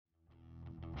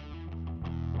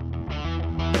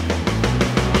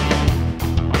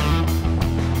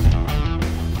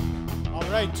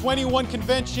21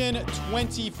 Convention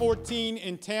 2014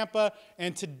 in Tampa,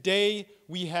 and today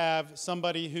we have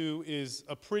somebody who is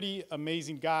a pretty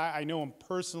amazing guy. I know him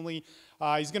personally.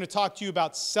 He's going to talk to you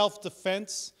about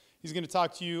self-defense. He's going to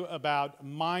talk to you about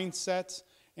mindset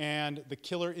and the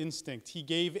killer instinct. He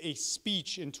gave a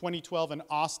speech in 2012 in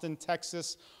Austin,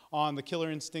 Texas, on the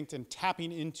killer instinct and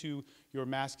tapping into your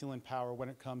masculine power when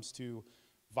it comes to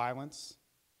violence,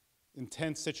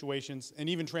 intense situations, and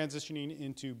even transitioning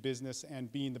into business and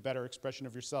being the better expression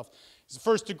of yourself. He's a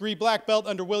first-degree black belt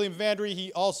under William Vandry.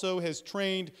 He also has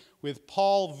trained with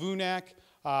Paul Vunak,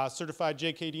 certified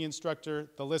JKD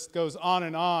instructor. The list goes on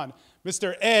and on.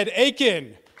 Mr. Ed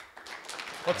Aiken.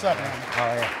 What's up, man? Oh,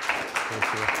 yeah. Thank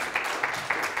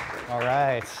you.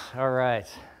 All right.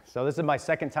 So this is my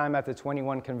second time at the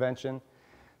 21 Convention.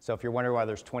 So if you're wondering why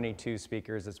there's 22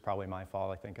 speakers, it's probably my fault.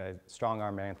 I think I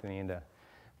strong-armed Anthony into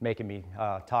making me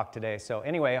talk today. So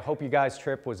anyway, I hope you guys'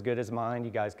 trip was good as mine. You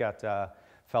guys got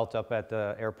felt up at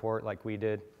the airport like we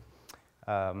did.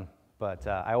 But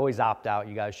I always opt out.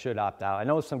 You guys should opt out. I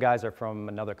know some guys are from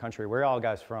another country. Where are all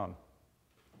guys from?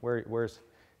 Where's?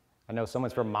 I know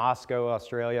someone's from Moscow,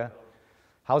 Australia.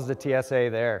 How's the TSA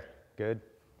there? Good?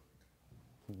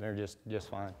 They're just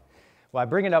fine. Well, I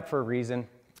bring it up for a reason.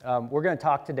 We're going to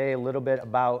talk today a little bit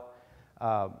about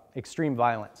extreme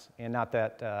violence, and not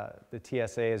that the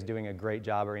TSA is doing a great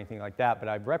job or anything like that, but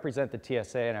I represent the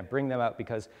TSA and I bring them up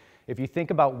because if you think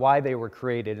about why they were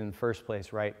created in the first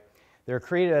place, right? They're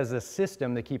created as a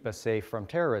system to keep us safe from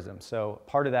terrorism. So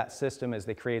part of that system is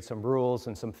they create some rules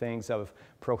and some things of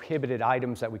prohibited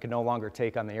items that we can no longer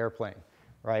take on the airplane,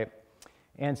 right?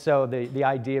 And so the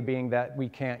idea being that we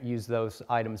can't use those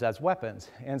items as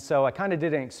weapons. And so I kind of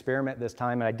did an experiment this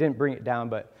time, and I didn't bring it down,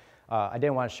 but I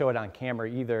didn't want to show it on camera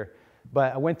either.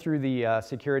 But I went through the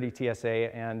security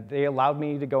TSA, and they allowed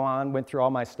me to go on, went through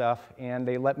all my stuff, and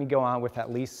they let me go on with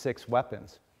at least 6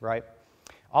 weapons, right?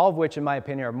 All of which, in my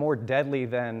opinion, are more deadly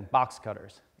than box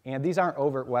cutters. And these aren't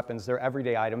overt weapons. They're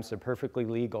everyday items. They're perfectly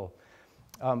legal.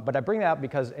 But I bring that up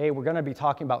because, A, we're going to be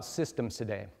talking about systems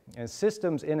today. And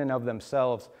systems in and of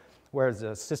themselves, whereas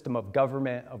a system of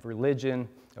government, of religion,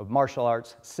 of martial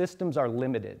arts, systems are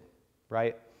limited,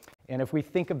 right? And if we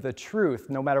think of the truth,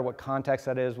 no matter what context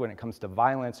that is, when it comes to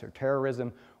violence or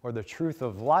terrorism or the truth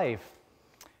of life,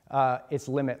 it's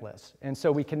limitless. And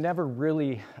so we can never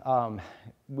really,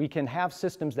 we can have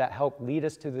systems that help lead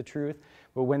us to the truth,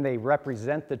 but when they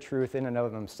represent the truth in and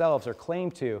of themselves or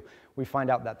claim to, we find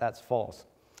out that that's false.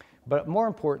 But more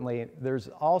importantly, there's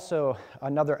also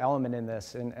another element in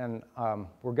this, and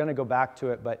we're going to go back to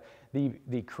it, but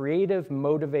the creative,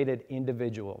 motivated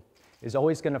individual is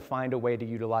always going to find a way to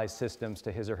utilize systems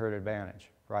to his or her advantage,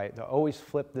 right? They'll always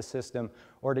flip the system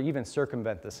or to even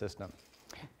circumvent the system.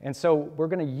 And so we're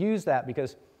going to use that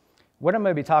because what I'm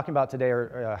going to be talking about today,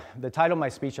 the title of my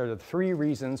speech are the 3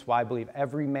 reasons why I believe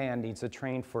every man needs to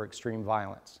train for extreme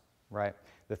violence, right?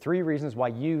 The 3 reasons why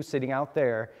you sitting out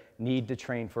there need to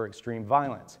train for extreme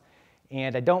violence.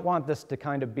 And I don't want this to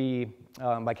kind of be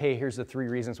like, hey, here's the 3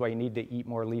 reasons why you need to eat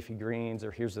more leafy greens, or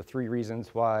here's the 3 reasons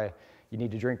why you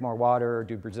need to drink more water or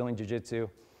do Brazilian Jiu-Jitsu.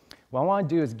 What I want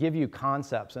to do is give you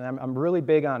concepts, and I'm really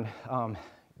big on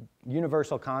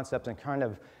universal concepts and kind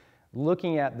of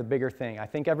looking at the bigger thing. I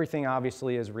think everything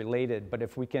obviously is related, but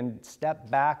if we can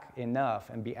step back enough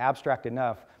and be abstract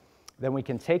enough, then we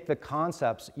can take the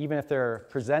concepts, even if they're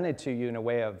presented to you in a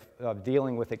way of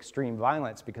dealing with extreme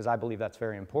violence, because I believe that's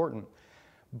very important,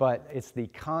 but it's the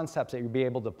concepts that you'll be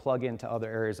able to plug into other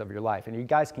areas of your life. And you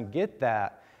guys can get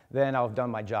that, then I'll have done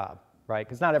my job, right?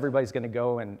 Because not everybody's going to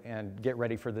go and get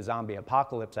ready for the zombie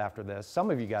apocalypse after this.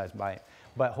 Some of you guys might,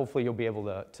 but hopefully you'll be able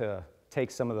to take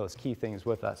some of those key things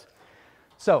with us.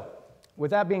 So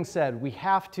with that being said, we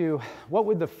have to, what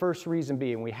would the first reason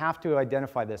be? And we have to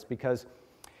identify this because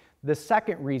the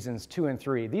second reasons, 2 and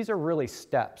 3, these are really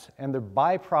steps, and they're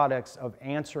byproducts of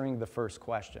answering the first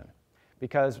question.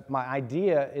 Because my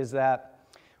idea is that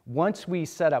once we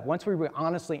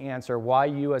honestly answer why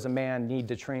you as a man need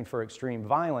to train for extreme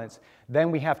violence, then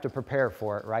we have to prepare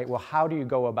for it, right? Well, how do you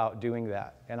go about doing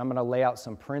that? And I'm going to lay out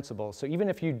some principles. So even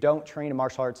if you don't train in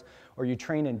martial arts or you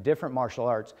train in different martial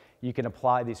arts, you can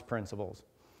apply these principles.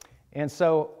 And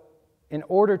so in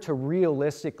order to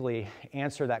realistically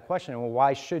answer that question, well,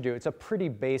 why should you? It's a pretty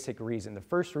basic reason. The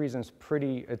first reason is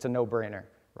it's a no-brainer,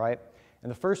 right? And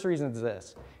the first reason is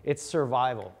this: it's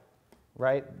survival,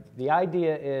 right? The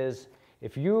idea is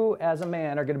if you as a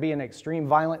man are going to be in an extreme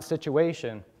violent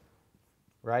situation,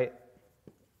 right?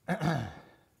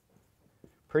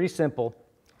 Pretty simple.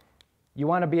 You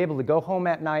want to be able to go home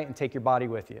at night and take your body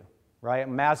with you, right?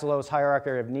 Maslow's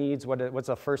hierarchy of needs, what's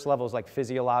the first level is like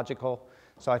physiological.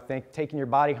 So I think taking your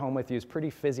body home with you is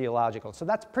pretty physiological. So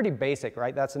that's pretty basic,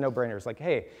 right? That's a no-brainer. It's like,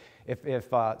 hey,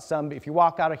 if you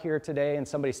walk out of here today and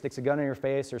somebody sticks a gun in your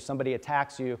face or somebody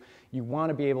attacks you, you want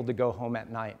to be able to go home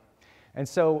at night. And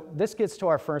so this gets to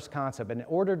our first concept. In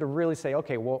order to really say,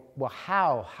 okay, well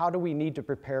how do we need to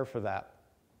prepare for that,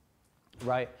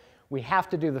 right? We have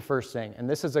to do the first thing. And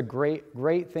this is a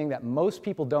great thing that most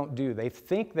people don't do. They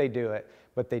think they do it,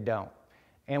 but they don't.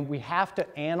 And we have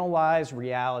to analyze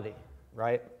reality,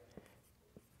 right?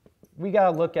 We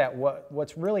got to look at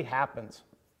what's really happens.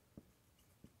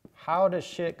 How does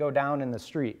shit go down in the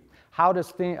street?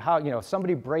 If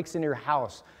somebody breaks into your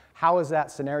house, how is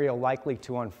that scenario likely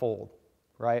to unfold,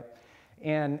 right?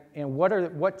 And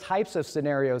what types of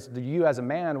scenarios do you as a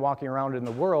man walking around in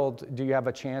the world do you have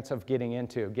a chance of getting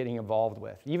involved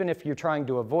with? Even if you're trying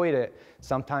to avoid it,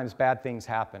 sometimes bad things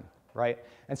happen, right?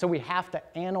 And so we have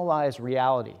to analyze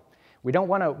reality. We don't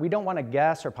want to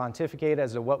guess or pontificate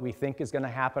as to what we think is going to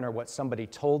happen or what somebody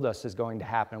told us is going to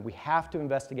happen. We have to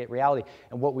investigate reality.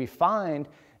 And what we find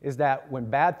is that when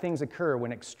bad things occur,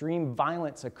 when extreme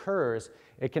violence occurs,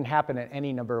 it can happen in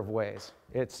any number of ways.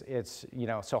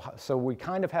 So we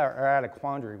kind of are at a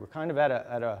quandary. We're kind of at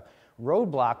a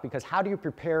roadblock because how do you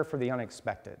prepare for the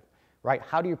unexpected, right?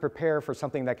 How do you prepare for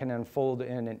something that can unfold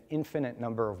in an infinite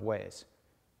number of ways,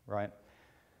 right?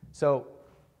 So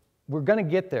we're going to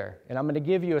get there, and I'm going to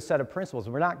give you a set of principles.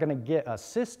 We're not going to get a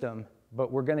system,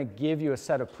 but we're going to give you a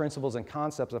set of principles and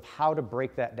concepts of how to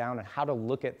break that down and how to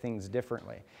look at things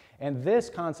differently. And this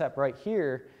concept right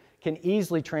here can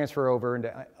easily transfer over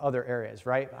into other areas,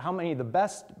 right? How many of the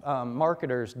best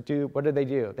marketers what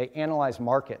do? They analyze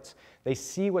markets. They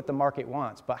see what the market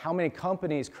wants. But how many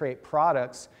companies create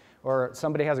products, or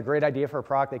somebody has a great idea for a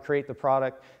product, they create the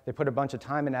product, they put a bunch of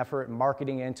time and effort and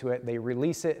marketing into it, they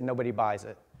release it and nobody buys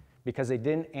it because they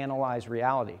didn't analyze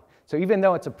reality. So even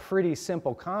though it's a pretty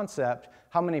simple concept,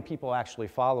 how many people actually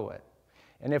follow it?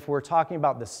 And if we're talking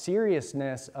about the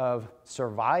seriousness of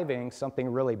surviving something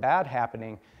really bad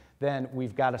happening, then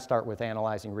we've got to start with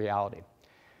analyzing reality.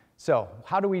 So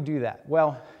how do we do that?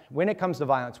 Well, when it comes to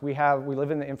violence, we live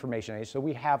in the information age, so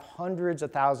we have hundreds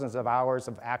of thousands of hours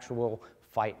of actual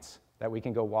fights that we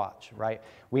can go watch, right?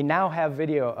 We now have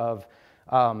video of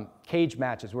cage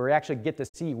matches where we actually get to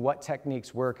see what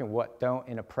techniques work and what don't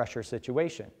in a pressure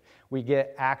situation. We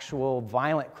get actual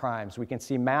violent crimes. We can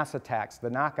see mass attacks, the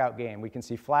knockout game. We can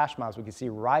see flash mobs. We can see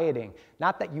rioting.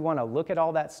 Not that you want to look at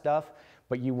all that stuff,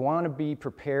 but you want to be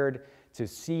prepared to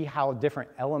see how different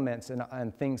elements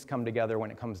and things come together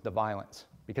when it comes to violence.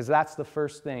 Because that's the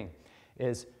first thing,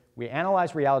 is we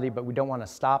analyze reality, but we don't want to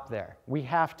stop there. We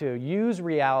have to use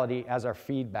reality as our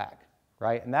feedback,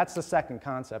 right? And that's the second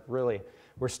concept, really.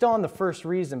 We're still on the first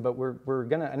reason, but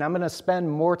I'm gonna spend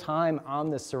more time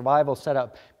on this survival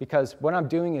setup because what I'm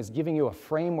doing is giving you a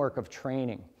framework of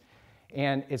training.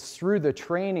 And it's through the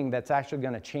training that's actually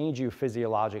gonna change you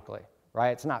physiologically,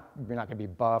 right? You're not gonna be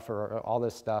buff or all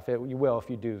this stuff. You will if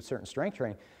you do certain strength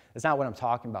training. That's not what I'm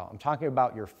talking about. I'm talking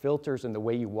about your filters and the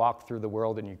way you walk through the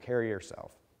world and you carry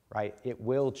yourself, right? It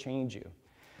will change you.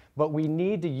 But we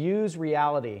need to use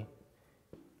reality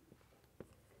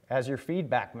as your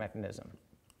feedback mechanism,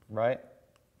 right?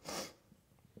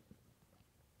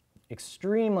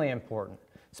 Extremely important,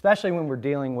 especially when we're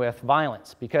dealing with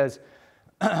violence, because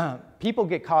people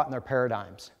get caught in their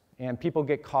paradigms and people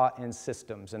get caught in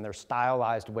systems and their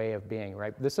stylized way of being,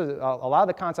 right? This is a lot of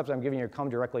the concepts I'm giving you come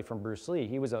directly from Bruce Lee.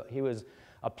 He was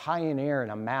a pioneer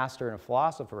and a master and a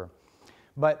philosopher.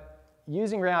 But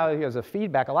using reality as a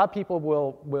feedback, a lot of people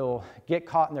will get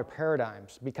caught in their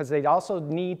paradigms because they also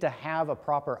need to have a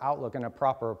proper outlook and a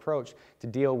proper approach to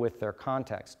deal with their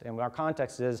context. And our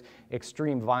context is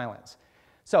extreme violence.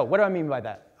 So what do I mean by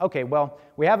that? Okay, well,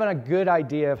 we have a good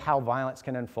idea of how violence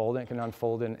can unfold, and it can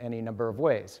unfold in any number of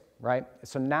ways, right?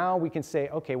 So now we can say,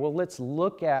 okay, well, let's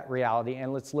look at reality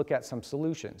and let's look at some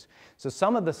solutions. So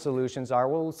some of the solutions are,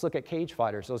 well, let's look at cage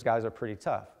fighters. Those guys are pretty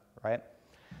tough, right?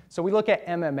 So we look at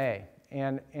MMA,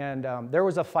 and there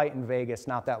was a fight in Vegas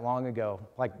not that long ago,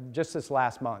 like just this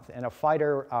last month, and a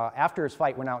fighter, after his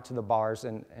fight, went out to the bars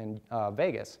in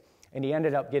Vegas, and he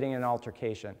ended up getting in an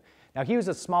altercation. Now, he was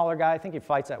a smaller guy. I think he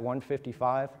fights at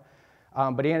 155,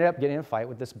 but he ended up getting in a fight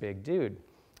with this big dude.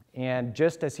 And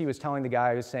just as he was telling the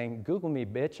guy, he was saying, "Google me,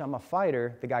 bitch, I'm a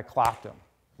fighter," the guy clocked him,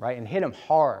 right, and hit him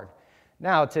hard.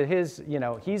 Now, to his,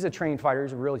 he's a trained fighter,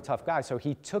 he's a really tough guy, so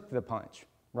he took the punch,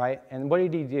 right? And what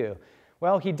did he do?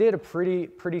 Well, he did a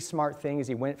pretty smart thing, is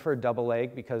he went for a double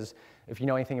leg, because if you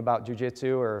know anything about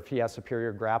jiu-jitsu or if he has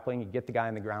superior grappling, you get the guy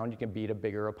on the ground, you can beat a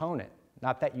bigger opponent.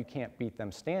 Not that you can't beat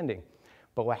them standing.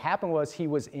 But what happened was he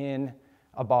was in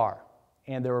a bar,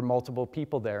 and there were multiple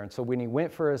people there. And so when he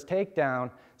went for his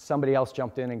takedown, somebody else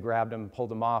jumped in and grabbed him,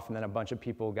 pulled him off, and then a bunch of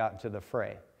people got into the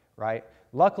fray, right?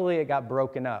 Luckily, it got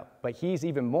broken up, but he's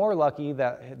even more lucky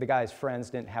that the guy's friends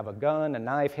didn't have a gun, a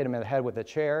knife, hit him in the head with a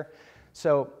chair.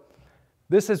 So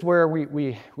this is where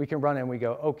we can run in and we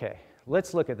go, okay,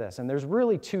 let's look at this. And there's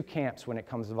really two camps when it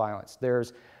comes to violence.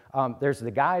 There's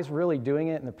the guys really doing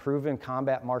it in the proven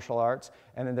combat martial arts,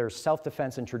 and then there's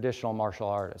self-defense and traditional martial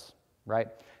artists, right?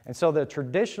 And so the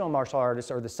traditional martial artist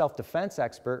or the self-defense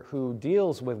expert who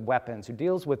deals with weapons, who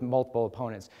deals with multiple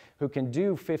opponents, who can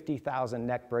do 50,000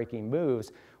 neck-breaking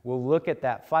moves, will look at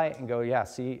that fight and go, yeah,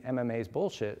 see, MMA is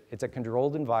bullshit. It's a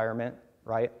controlled environment,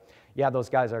 right? Yeah, those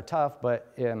guys are tough,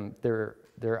 but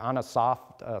they're on a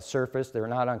soft surface. They're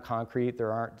not on concrete.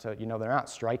 They're not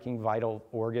striking vital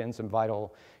organs and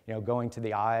vital, going to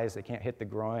the eyes. They can't hit the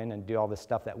groin and do all this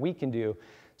stuff that we can do.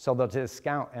 So they'll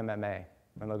discount MMA,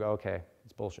 and they'll go, okay,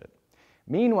 it's bullshit.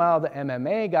 Meanwhile, the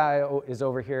MMA guy is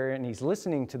over here, and he's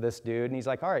listening to this dude, and he's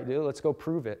like, all right, dude, let's go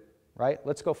prove it, right?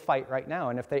 Let's go fight right now.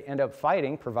 And if they end up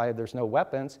fighting, provided there's no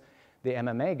weapons, the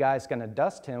MMA guy's going to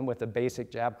dust him with a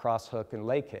basic jab, cross hook, and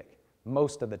leg kick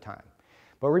most of the time.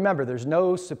 But remember, there's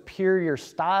no superior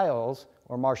styles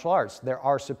or martial arts. There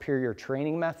are superior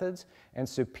training methods and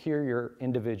superior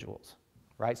individuals,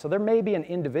 right? So there may be an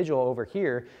individual over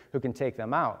here who can take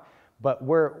them out. But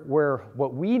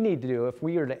what we need to do, if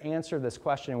we are to answer this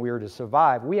question and we are to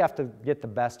survive, we have to get the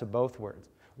best of both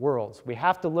worlds. We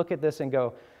have to look at this and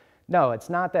go, no, it's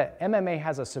not that MMA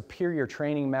has a superior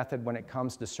training method when it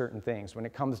comes to certain things, when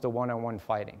it comes to one-on-one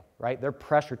fighting, right? They're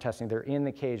pressure testing, they're in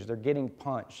the cage, they're getting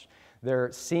punched,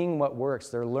 they're seeing what works,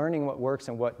 they're learning what works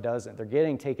and what doesn't, they're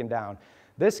getting taken down.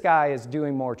 This guy is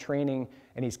doing more training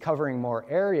and he's covering more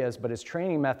areas, but his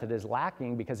training method is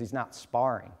lacking because he's not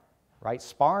sparring. Right?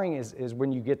 Sparring is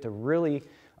when you get to really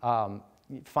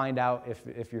find out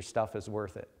if your stuff is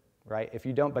worth it, right? If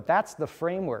you don't, but that's the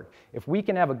framework. If we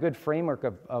can have a good framework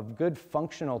of good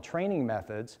functional training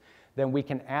methods, then we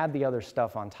can add the other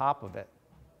stuff on top of it.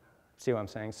 See what I'm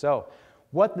saying? So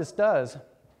what this does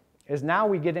is now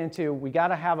we get into, we got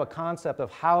to have a concept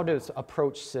of how to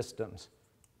approach systems,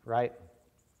 right?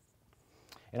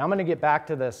 And I'm going to get back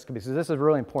to this because this is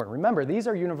really important. Remember, these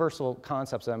are universal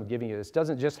concepts that I'm giving you. This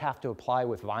doesn't just have to apply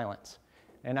with violence.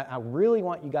 And I really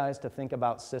want you guys to think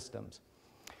about systems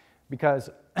because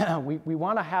we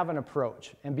want to have an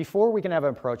approach. And before we can have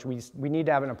an approach, we need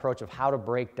to have an approach of how to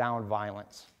break down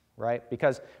violence, right?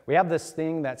 Because we have this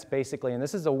thing that's basically, and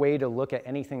this is a way to look at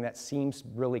anything that seems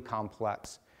really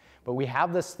complex, but we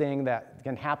have this thing that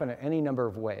can happen in any number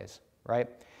of ways, right?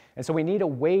 And so we need a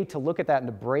way to look at that and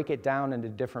to break it down into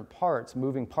different parts,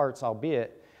 moving parts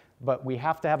albeit, but we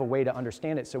have to have a way to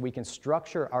understand it so we can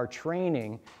structure our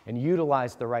training and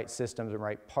utilize the right systems and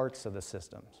right parts of the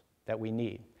systems that we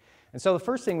need. And so the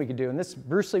first thing we could do, and this,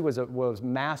 Bruce Lee was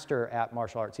master at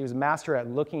martial arts. He was a master at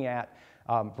looking at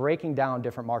breaking down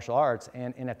different martial arts,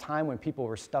 and in a time when people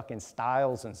were stuck in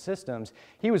styles and systems,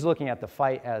 he was looking at the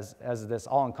fight as this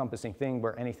all-encompassing thing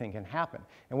where anything can happen.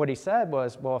 And what he said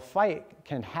was, well, a fight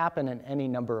can happen in any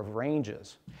number of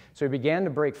ranges. So he began to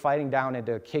break fighting down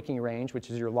into kicking range, which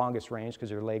is your longest range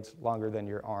because your leg's longer than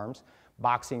your arms,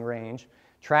 boxing range,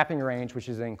 trapping range, which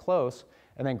is in close,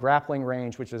 and then grappling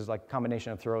range, which is like a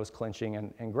combination of throws, clinching,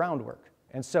 and groundwork.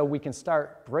 And so we can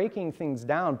start breaking things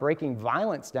down, breaking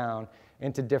violence down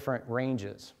into different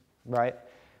ranges, right?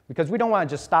 Because we don't want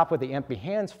to just stop with the empty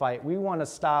hands fight. We want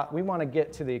to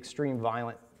get to the extreme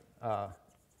violent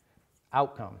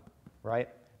outcome, right?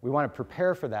 We want to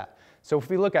prepare for that. So if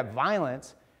we look at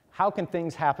violence, how can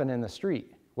things happen in the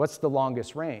street? What's the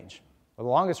longest range? Well,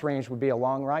 the longest range would be a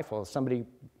long rifle. If somebody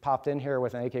popped in here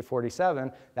with an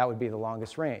AK-47, that would be the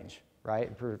longest range,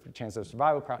 right? Chance of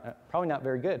survival, probably not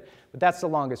very good, but that's the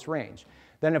longest range.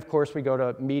 Then, of course, we go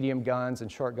to medium guns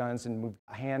and short guns and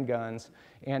handguns,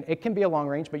 and it can be a long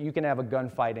range, but you can have a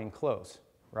gunfight in close,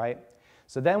 right?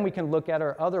 So then we can look at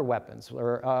our other weapons,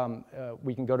 or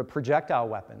we can go to projectile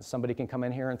weapons. Somebody can come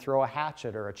in here and throw a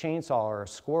hatchet or a chainsaw or a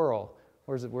squirrel.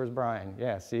 Where's Brian?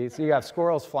 Yeah, see, so you have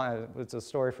squirrels flying. It's a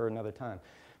story for another time.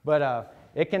 But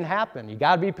it can happen. You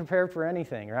got to be prepared for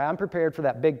anything, right? I'm prepared for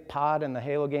that big pod in the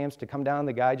Halo games to come down,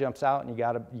 the guy jumps out, and you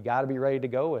got to be ready to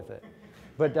go with it.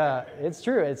 But it's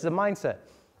true. It's a mindset.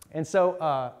 And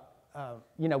so,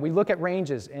 we look at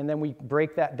ranges, and then we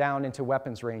break that down into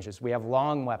weapons ranges. We have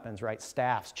long weapons, right?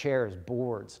 Staffs, chairs,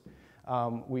 boards.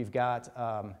 We've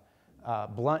got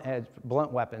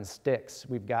blunt weapons, sticks.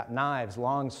 We've got knives,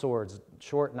 long swords,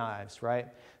 short knives, right?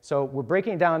 So we're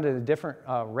breaking down to the different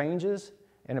ranges,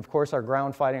 and of course our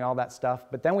ground fighting, all that stuff.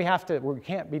 But then we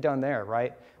can't be done there,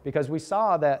 right? Because we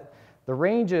saw that The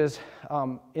ranges,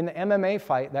 in the MMA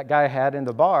fight that guy had in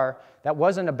the bar, that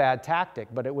wasn't a bad tactic,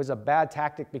 but it was a bad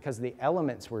tactic because the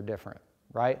elements were different,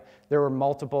 right? There were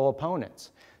multiple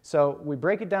opponents. So we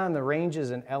break it down in the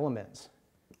ranges and elements,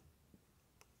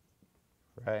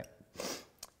 right?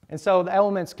 And so the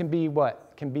elements can be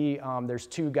what? Can be, there's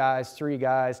 2 guys, 3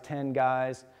 guys, 10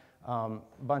 guys, a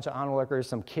bunch of onlookers,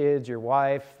 some kids, your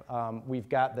wife. We've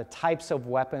got the types of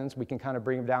weapons. We can kind of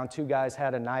bring them down. 2 guys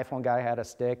had a knife, 1 guy had a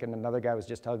stick, and another guy was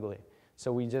just ugly.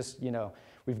 So we just,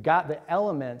 we've got the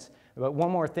elements, but one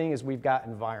more thing is we've got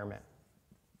environment,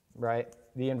 right?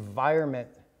 The environment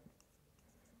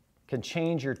can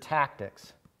change your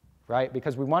tactics, right?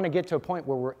 Because we want to get to a point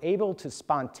where we're able to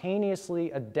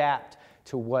spontaneously adapt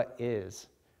to what is,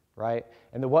 right?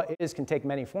 And the what is can take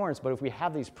many forms, but if we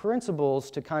have these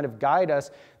principles to kind of guide us,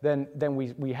 then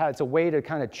it's a way to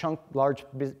kind of chunk large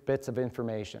bits of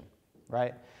information,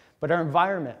 right? But our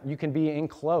environment, you can be in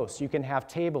close, you can have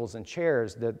tables and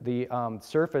chairs, the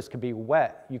surface could be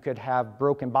wet, you could have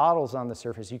broken bottles on the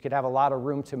surface, you could have a lot of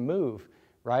room to move,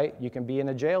 right? You can be in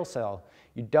a jail cell,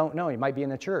 you don't know, you might be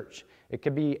in a church. It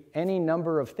could be any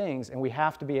number of things, and we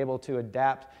have to be able to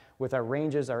adapt with our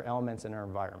ranges, our elements, and our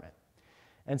environment.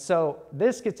 And so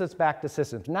this gets us back to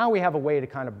systems. Now we have a way to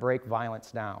kind of break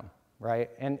violence down, right?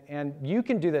 And you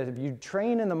can do that if you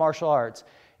train in the martial arts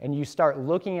and you start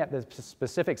looking at the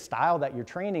specific style that you're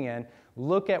training in,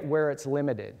 look at where it's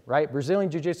limited, right? Brazilian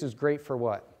Jiu-Jitsu is great for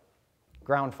what?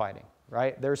 Ground fighting,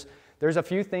 right? There's a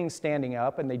few things standing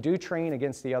up, and they do train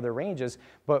against the other ranges,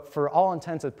 but for all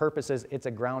intents and purposes, it's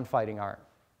a ground fighting art,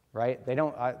 right? They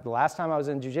don't, the last time I was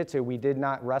in Jiu-Jitsu, we did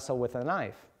not wrestle with a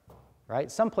knife,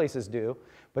 right? Some places do,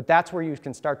 but that's where you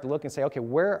can start to look and say, okay,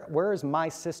 where is my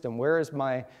system? Where is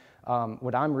my,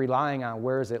 what I'm relying on,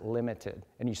 where is it limited?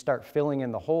 And you start filling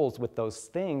in the holes with those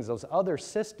things, those other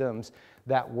systems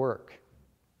that work,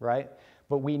 right?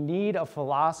 But we need a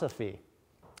philosophy.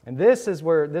 And this is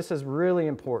where, this is really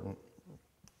important.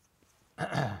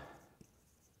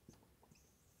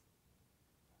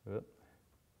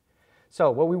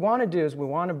 So what we want to do is we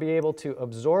want to be able to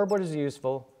absorb what is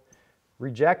useful,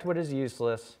 reject what is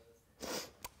useless,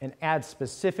 and add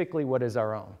specifically what is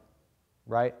our own,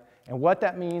 right? And what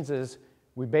that means is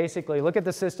we basically look at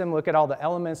the system, look at all the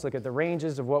elements, look at the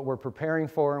ranges of what we're preparing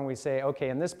for, and we say, okay,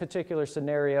 in this particular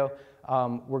scenario,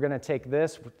 we're going to take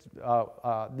this,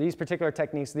 these particular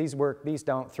techniques, these work, these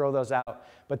don't, throw those out.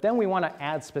 But then we want to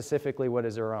add specifically what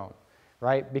is our own,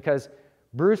 right? Because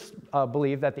Bruce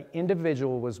believed that the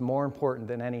individual was more important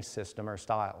than any system or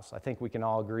styles. I think we can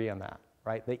all agree on that,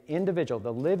 right? The individual,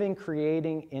 the living,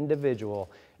 creating individual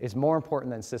is more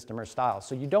important than system or style.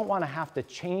 So you don't want to have to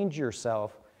change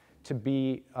yourself to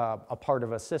be a part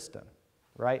of a system,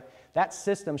 right? That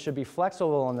system should be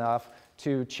flexible enough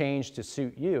to change to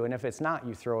suit you, and if it's not,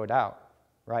 you throw it out,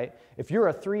 right? If you're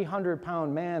a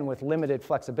 300-pound man with limited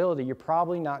flexibility, you're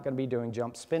probably not going to be doing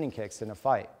jump spinning kicks in a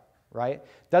fight, right?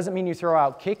 Doesn't mean you throw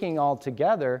out kicking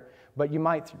altogether, but you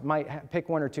might pick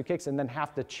 1 or 2 kicks and then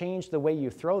have to change the way you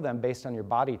throw them based on your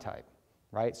body type,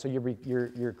 right? So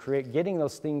you're getting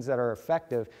those things that are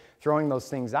effective, throwing those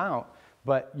things out,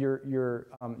 but you're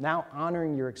now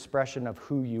honoring your expression of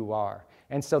who you are.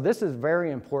 And so this is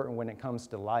very important when it comes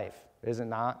to life, is it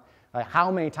not? Like,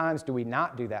 how many times do we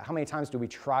not do that? How many times do we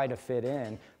try to fit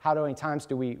in? How many times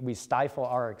do we stifle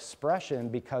our expression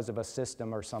because of a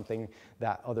system or something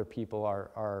that other people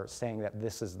are saying that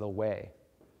this is the way,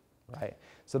 right?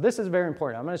 So this is very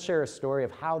important. I'm going to share a story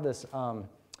of how this,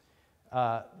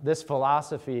 this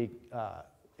philosophy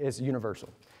is universal.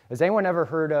 Has anyone ever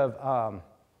heard of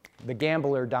the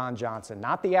gambler Don Johnson?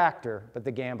 Not the actor, but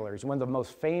the gambler. He's one of the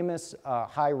most famous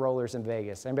high rollers in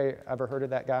Vegas. Anybody ever heard of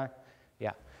that guy?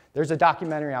 Yeah. There's a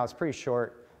documentary out, it's pretty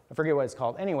short. I forget what it's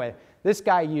called. Anyway, this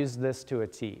guy used this to a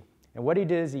T. And what he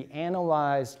did is he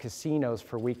analyzed casinos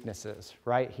for weaknesses,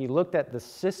 right? He looked at the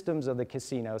systems of the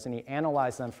casinos and he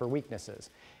analyzed them for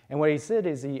weaknesses. And what he did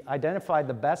is he identified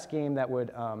the best game that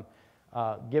would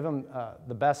give him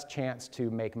the best chance to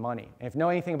make money. And if you know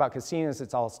anything about casinos,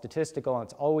 it's all statistical and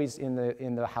it's always in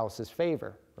the house's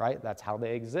favor, right? That's how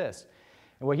they exist.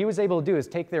 And what he was able to do is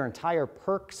take their entire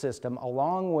perk system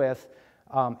along with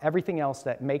everything else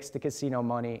that makes the casino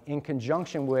money in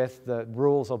conjunction with the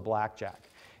rules of blackjack.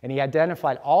 And he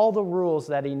identified all the rules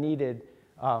that he needed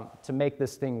to make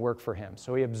this thing work for him.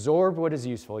 So he absorbed what is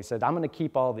useful. He said, I'm going to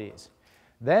keep all these.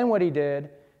 Then what he did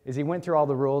is he went through all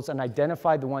the rules and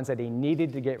identified the ones that he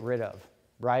needed to get rid of,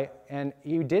 right? And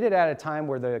he did it at a time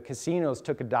where the casinos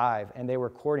took a dive and they were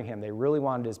courting him. They really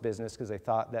wanted his business because they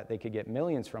thought that they could get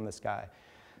millions from this guy.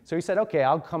 So he said, okay,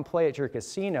 I'll come play at your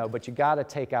casino, but you got to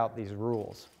take out these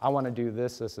rules. I want to do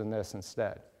this, this, and this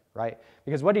instead, right?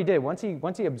 Because what he did, once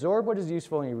he absorbed what is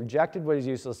useful and he rejected what is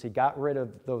useless, he got rid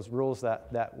of those rules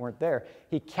that weren't there.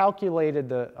 He calculated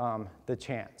the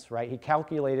chance, right? He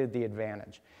calculated the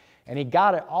advantage. And he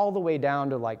got it all the way down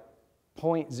to like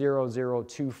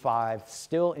 0.0025,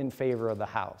 still in favor of the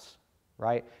house,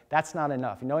 right? That's not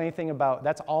enough. You know anything about,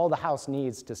 that's all the house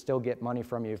needs to still get money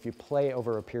from you if you play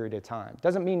over a period of time.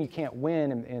 Doesn't mean you can't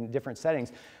win in different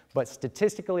settings, but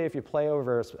statistically, if you play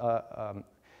over a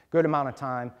good amount of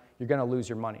time, you're going to lose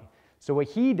your money. So what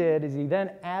he did is he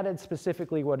then added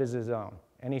specifically what is his own.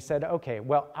 And he said, okay,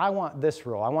 well, I want this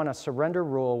rule. I want a surrender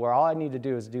rule where all I need to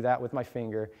do is do that with my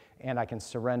finger, and I can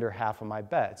surrender half of my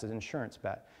bet. It's an insurance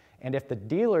bet. And if the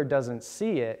dealer doesn't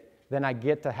see it, then I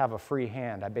get to have a free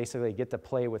hand. I basically get to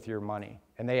play with your money.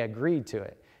 And they agreed to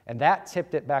it. And that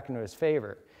tipped it back into his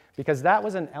favor. Because that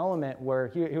was an element where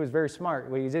he was very smart.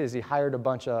 What he did is he hired a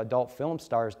bunch of adult film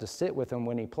stars to sit with him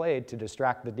when he played to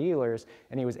distract the dealers,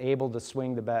 and he was able to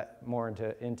swing the bet more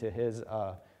into his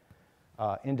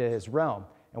realm.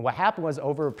 And what happened was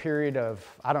over a period of,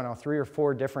 I don't know, 3 or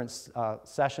 4 different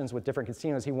sessions with different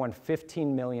casinos, he won $15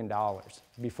 million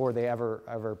before they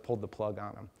ever pulled the plug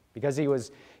on him. Because he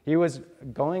was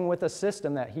going with a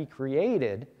system that he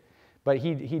created, but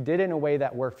he did it in a way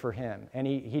that worked for him. And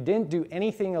he didn't do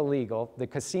anything illegal. The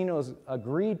casinos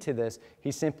agreed to this.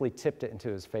 He simply tipped it into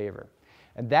his favor.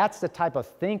 And that's the type of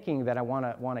thinking that I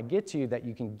want to get to you that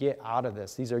you can get out of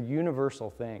this. These are universal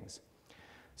things.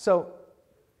 So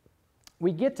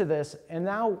we get to this, and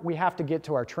now we have to get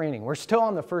to our training. We're still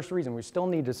on the first reason. We still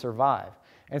need to survive.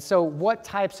 And so what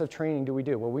types of training do we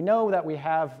do? Well, we know that we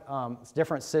have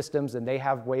different systems, and they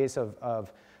have ways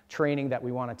of training that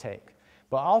we want to take.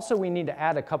 But also we need to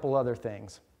add a couple other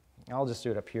things. I'll just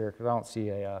do it up here because I don't see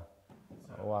a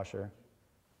washer.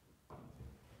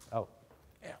 Oh,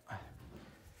 yeah.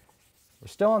 We're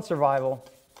still on survival,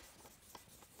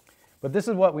 but this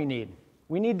is what we need.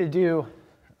 We need to do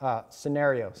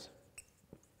scenarios.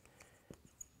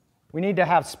 We need to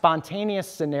have spontaneous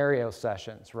scenario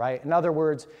sessions, right? In other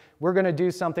words, we're going to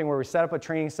do something where we set up a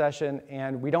training session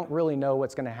and we don't really know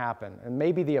what's going to happen. And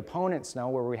maybe the opponents know,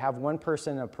 where we have one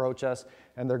person approach us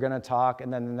and they're going to talk,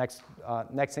 and then the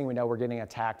next thing we know, we're getting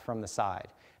attacked from the side.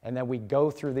 And then we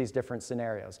go through these different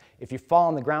scenarios. If you fall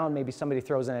on the ground, maybe somebody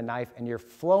throws in a knife, and you're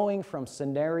flowing from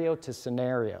scenario to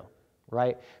scenario,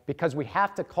 right? Because we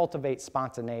have to cultivate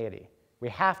spontaneity. We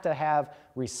have to have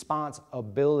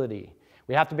responsibility.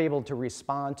 We have to be able to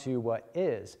respond to what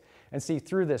is. And see,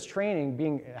 through this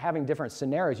training, having different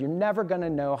scenarios, you're never going to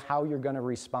know how you're going to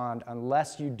respond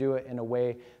unless you do it in a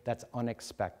way that's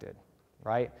unexpected,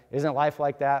 right? Isn't life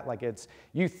like that? Like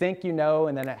you think you know,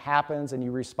 and then it happens, and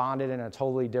you responded in a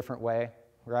totally different way,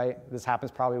 right? This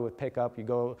happens probably with pickup. You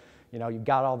go, you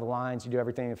got all the lines, you do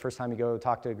everything. The first time you go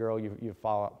talk to a girl, you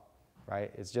follow up,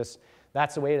 right? It's just,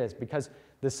 that's the way it is. Because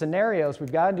the scenarios,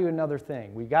 we've got to do another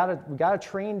thing. We've got to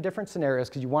train different scenarios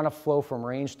because you want to flow from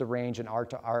range to range and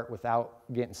art to art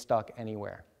without getting stuck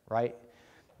anywhere, right?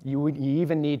 You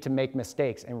even need to make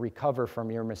mistakes and recover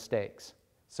from your mistakes.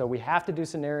 So we have to do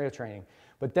scenario training.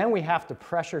 But then we have to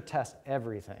pressure test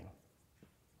everything.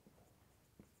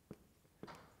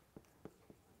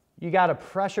 You got to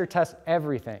pressure test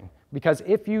everything. Because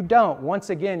if you don't,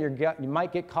 once again, you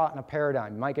might get caught in a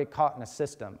paradigm. You might get caught in a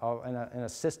system, in a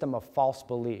system of false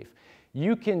belief.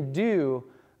 You can do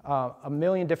a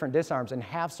million different disarms and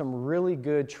have some really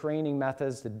good training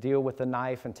methods to deal with the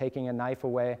knife and taking a knife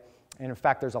away. And in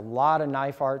fact, there's a lot of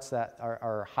knife arts that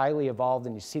are highly evolved,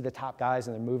 and you see the top guys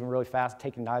and they're moving really fast,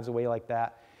 taking knives away like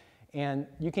that. And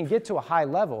you can get to a high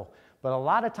level, but a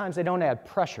lot of times they don't add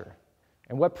pressure.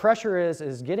 And what pressure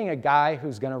is getting a guy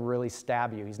who's going to really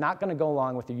stab you. He's not going to go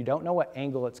along with you. You don't know what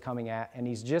angle it's coming at, and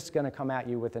he's just going to come at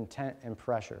you with intent and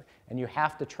pressure. And you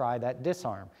have to try that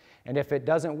disarm. And if it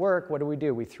doesn't work, what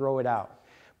do? We throw it out.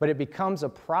 But it becomes a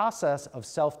process of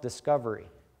self-discovery,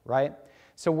 right?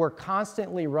 So we're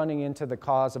constantly running into the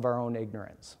cause of our own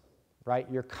ignorance, right?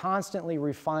 You're constantly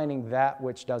refining that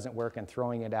which doesn't work and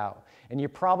throwing it out. And you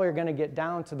probably are going to get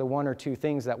down to the 1 or 2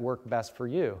 things that work best for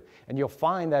you. And you'll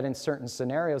find that in certain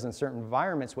scenarios, in certain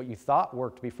environments, what you thought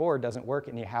worked before doesn't work,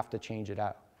 and you have to change it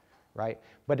out, right?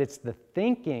 But it's the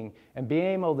thinking and being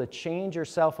able to change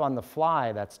yourself on the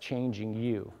fly that's changing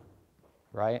you,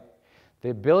 right? The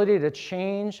ability to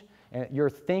change your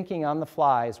thinking on the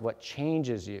fly is what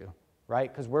changes you, right?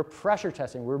 Because we're pressure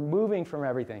testing. We're moving from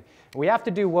everything. We have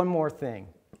to do one more thing.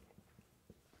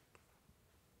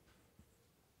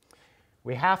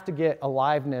 We have to get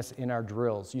aliveness in our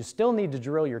drills. You still need to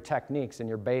drill your techniques and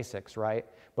your basics, right?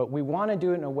 But we want to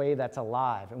do it in a way that's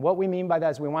alive. And what we mean by that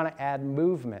is we want to add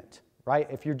movement, right?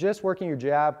 If you're just working your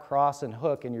jab, cross, and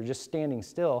hook, and you're just standing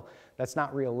still, that's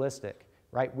not realistic,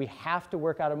 right? We have to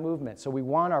work out a movement. So we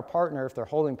want our partner, if they're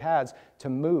holding pads, to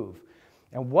move.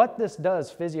 And what this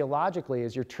does physiologically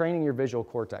is you're training your visual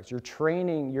cortex. You're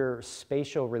training your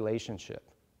spatial relationship,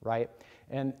 right?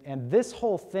 And this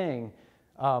whole thing,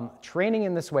 training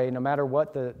in this way, no matter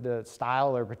what the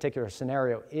style or particular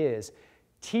scenario is,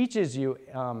 teaches you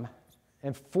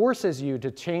and forces you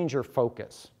to change your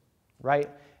focus, right?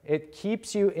 It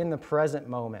keeps you in the present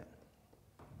moment.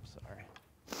 Sorry.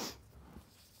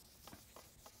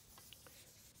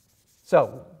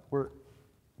 So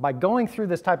by going through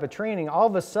this type of training, all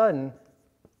of a sudden,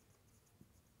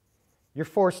 you're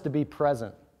forced to be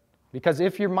present. Because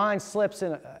if your mind slips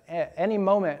at any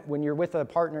moment when you're with a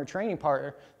partner, training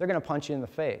partner, they're going to punch you in the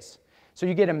face. So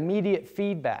you get immediate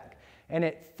feedback. And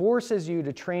it forces you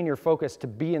to train your focus to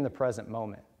be in the present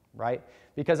moment, right?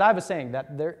 Because I was saying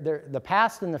that the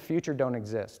past and the future don't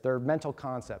exist. They're mental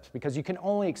concepts because you can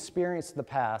only experience the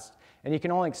past and you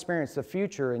can only experience the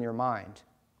future in your mind,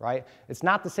 right? It's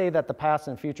not to say that the past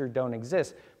and future don't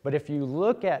exist, but if you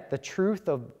look at the truth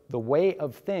of the way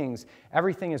of things,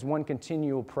 everything is one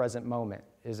continual present moment,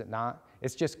 is it not?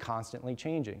 It's just constantly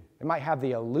changing. It might have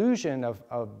the illusion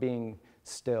of being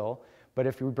still, but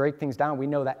if we break things down, we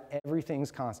know that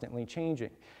everything's constantly changing.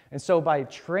 And so by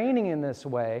training in this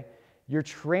way, you're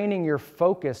training your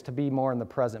focus to be more in the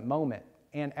present moment.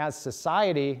 And as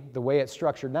society, the way it's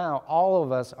structured now, all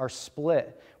of us are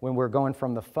split when we're going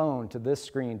from the phone to this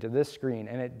screen,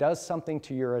 and it does something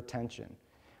to your attention.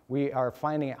 We are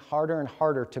finding it harder and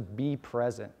harder to be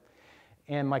present.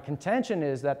 And my contention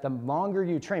is that the longer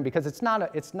you train, because it's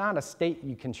not a state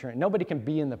you can train. Nobody can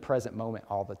be in the present moment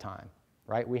all the time.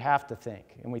 Right? We have to think,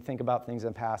 and we think about things in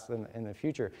the past and in the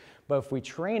future. But if we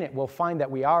train it, we'll find that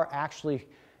we are actually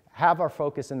have our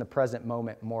focus in the present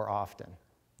moment more often,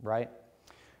 right?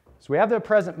 So we have the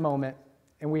present moment,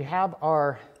 and we have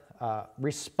our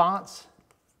response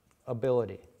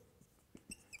ability.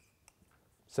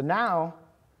 So now,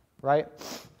 right?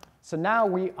 So now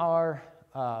we are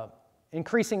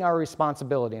increasing our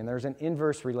responsibility, and there's an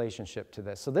inverse relationship to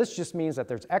this. So this just means that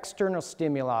there's external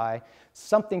stimuli,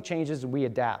 something changes, we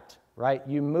adapt, right?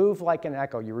 You move like an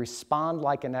echo, you respond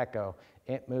like an echo.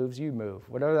 It moves, you move,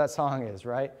 whatever that song is,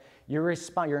 right? You're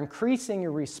increasing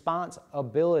your response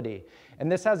ability.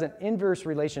 And this has an inverse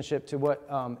relationship to what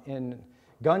in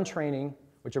gun training,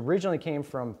 which originally came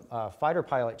from fighter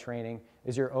pilot training,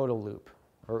 is your OODA loop.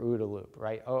 Or OODA loop,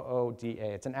 right? OODA.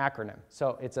 It's an acronym.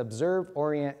 So it's observe,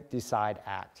 orient, decide,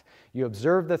 act. You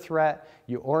observe the threat,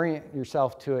 you orient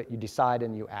yourself to it, you decide,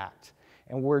 and you act.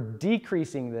 And we're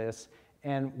decreasing this,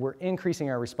 and we're increasing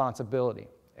our responsibility.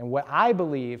 And what I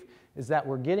believe is that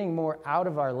we're getting more out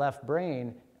of our left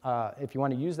brain, if you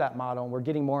want to use that model, and we're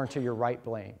getting more into your right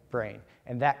brain.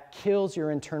 And that kills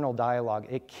your internal dialogue.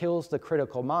 It kills the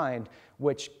critical mind,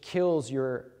 which kills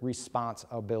your response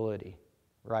ability,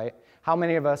 right? How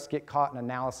many of us get caught in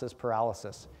analysis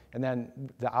paralysis and then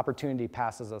the opportunity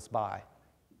passes us by,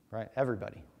 right?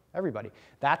 Everybody.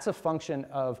 That's a function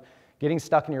of getting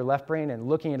stuck in your left brain and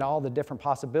looking at all the different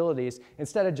possibilities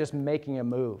instead of just making a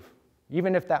move.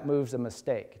 Even if that move's a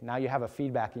mistake, now you have a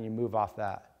feedback and you move off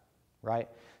that, right?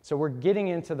 So we're getting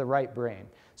into the right brain.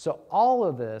 So all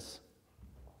of this,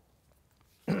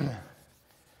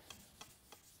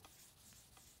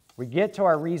 we get to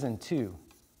our reason too.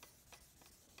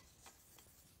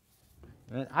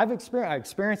 And I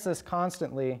experience this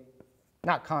constantly,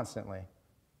 not constantly,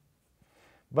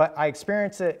 but I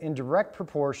experience it in direct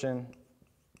proportion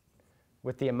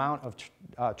with the amount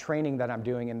of training that I'm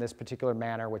doing in this particular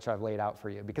manner, which I've laid out for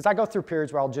you. Because I go through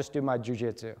periods where I'll just do my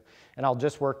jiu-jitsu, and I'll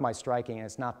just work my striking, and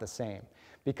it's not the same.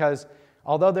 Because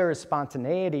although there is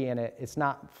spontaneity in it, it's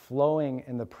not flowing,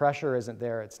 and the pressure isn't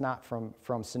there. It's not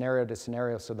from scenario to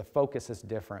scenario, so the focus is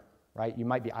different. Right? You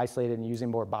might be isolated and using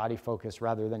more body focus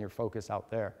rather than your focus out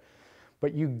there.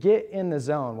 But you get in the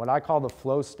zone, what I call the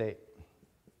flow state,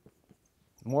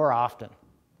 more often,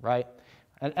 right?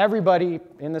 And everybody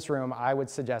in this room, I would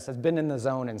suggest, has been in the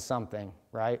zone in something,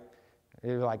 right?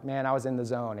 You're like, man, I was in the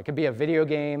zone. It could be a video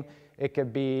game. It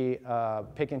could be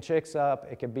picking chicks up.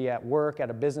 It could be at work, at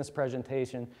a business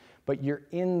presentation. But you're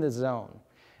in the zone.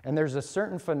 And there's a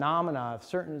certain phenomena,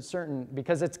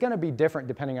 because it's going to be different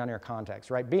depending on your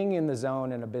context, right? Being in the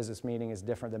zone in a business meeting is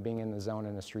different than being in the zone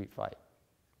in a street fight,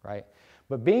 right?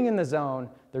 But being in the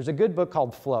zone, there's a good book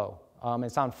called Flow.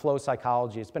 It's on flow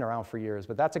psychology. It's been around for years,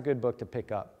 but that's a good book to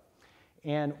pick up.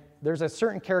 And there's a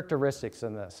certain characteristics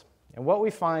in this. And what we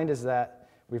find is that,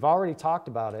 we've already talked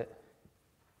about it,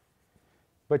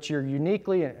 but you're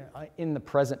uniquely in the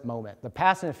present moment. The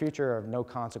past and the future are of no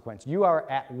consequence. You are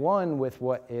at one with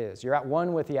what is. You're at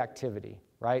one with the activity,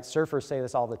 right? Surfers say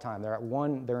this all the time. They're at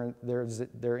one, they're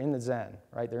in the Zen,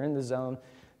 right? They're in the zone.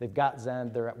 They've got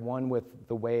Zen. They're at one with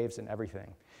the waves and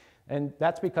everything. And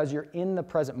that's because you're in the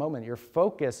present moment. Your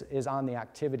focus is on the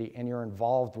activity, and you're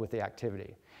involved with the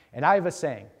activity. And I have a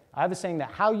saying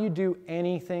that how you do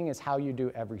anything is how you do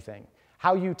everything.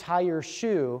 How you tie your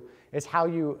shoe is how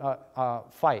you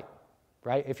fight,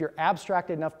 right? If you're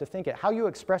abstracted enough to think it, how you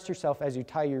express yourself as you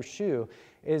tie your shoe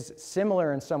is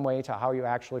similar in some way to how you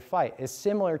actually fight. It's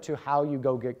similar to how you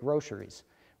go get groceries,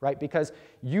 right? Because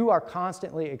you are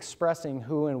constantly expressing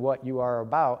who and what you are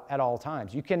about at all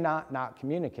times. You cannot not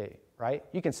communicate, right?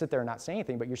 You can sit there and not say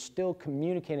anything, but you're still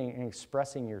communicating and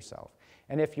expressing yourself.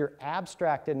 And if you're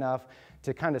abstract enough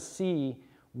to kind of see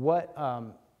what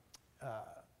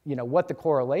what the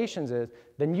correlations is,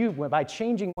 then by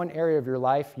changing one area of your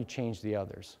life, you change the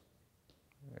others,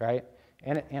 right?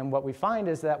 And what we find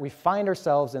is that we find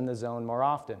ourselves in the zone more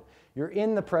often. You're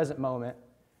in the present moment.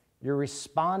 You're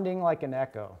responding like an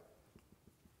echo.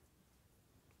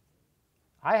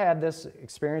 I had this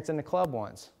experience in the club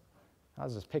once. I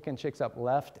was just picking chicks up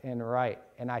left and right,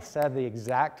 and I said the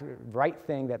exact right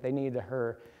thing that they needed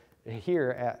to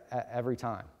hear at every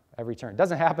time. Every turn. It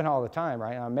doesn't happen all the time,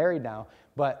 right? I'm married now,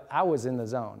 but I was in the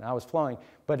zone. I was flowing.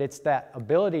 But it's that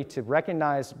ability to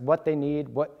recognize what they need,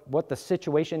 what the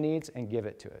situation needs, and give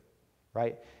it to it,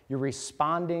 right? You're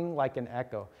responding like an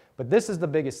echo. But this is the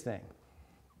biggest thing.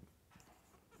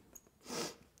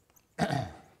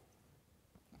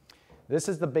 This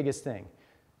is the biggest thing.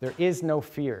 There is no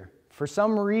fear. For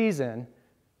some reason,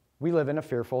 we live in a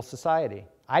fearful society.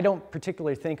 I don't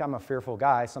particularly think I'm a fearful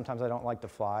guy. Sometimes I don't like to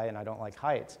fly and I don't like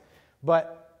heights.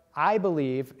 But I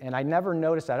believe, and I never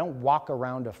noticed, I don't walk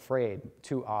around afraid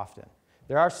too often.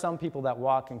 There are some people that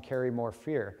walk and carry more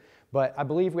fear. But I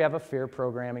believe we have a fear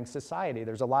programming society.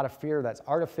 There's a lot of fear that's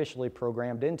artificially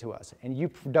programmed into us. And you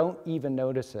don't even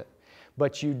notice it.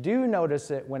 But you do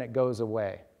notice it when it goes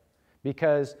away.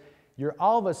 Because you're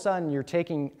all of a sudden, you're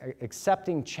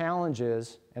accepting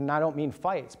challenges, and I don't mean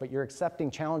fights, but you're accepting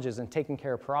challenges and taking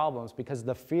care of problems because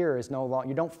the fear is no longer,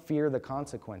 you don't fear the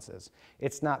consequences.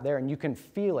 It's not there, and you can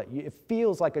feel it. It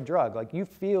feels like a drug. Like you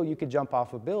feel you could jump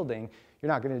off a building. You're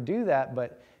not going to do that,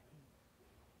 but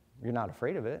you're not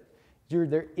afraid of it.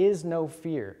 There is no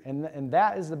fear, and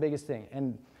that is the biggest thing.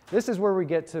 And this is where we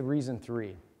get to reason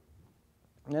 3.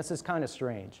 And this is kind of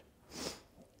strange.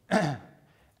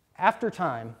 After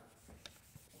time,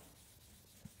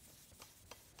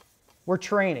 we're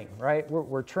training, right?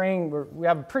 We're training. We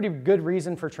have a pretty good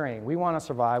reason for training. We want to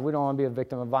survive. We don't want to be a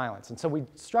victim of violence. And so we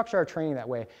structure our training that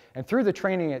way. And through the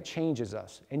training, it changes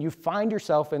us. And you find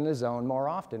yourself in the zone more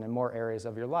often in more areas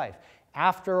of your life.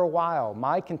 After a while,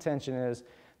 my contention is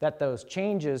that those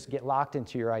changes get locked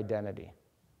into your identity,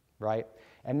 right?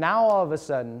 And now all of a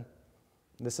sudden,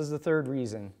 this is the third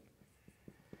reason,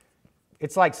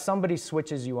 it's like somebody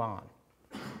switches you on.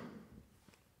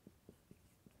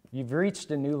 You've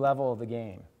reached a new level of the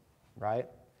game, right?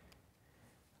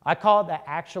 I call it the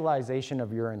actualization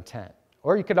of your intent.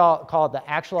 Or you could call it the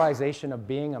actualization of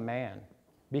being a man,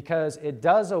 because it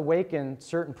does awaken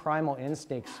certain primal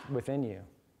instincts within you,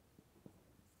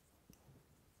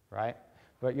 right?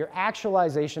 But your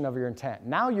actualization of your intent.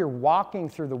 Now you're walking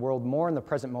through the world more in the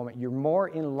present moment. You're more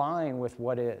in line with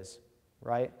what is,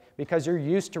 right? Because you're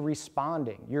used to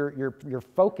responding. Your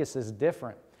focus is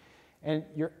different. And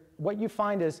what you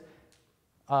find is,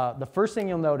 the first thing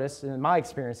you'll notice, and in my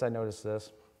experience I noticed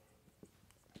this,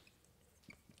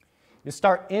 you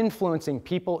start influencing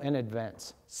people and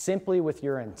events simply with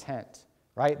your intent,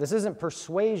 right? This isn't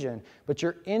persuasion, but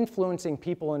you're influencing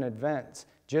people and events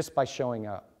just by showing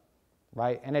up,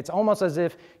 right? And it's almost as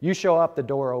if you show up, the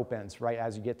door opens right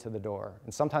as you get to the door.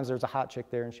 And sometimes there's a hot chick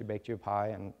there and she baked you a pie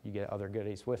and you get other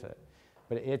goodies with it.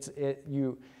 But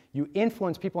you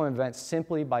influence people and events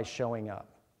simply by showing up.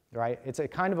 Right? It's a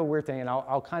kind of a weird thing, and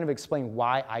I'll kind of explain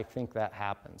why I think that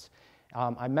happens.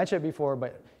 I mentioned it before,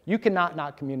 but you cannot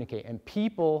not communicate. And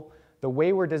people, the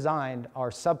way we're designed,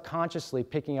 are subconsciously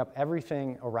picking up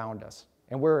everything around us.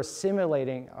 And we're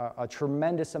assimilating a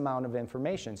tremendous amount of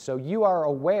information. So you are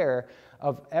aware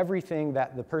of everything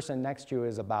that the person next to you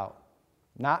is about.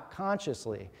 Not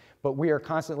consciously, but we are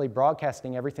constantly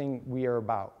broadcasting everything we are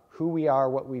about. Who we are,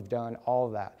 what we've done, all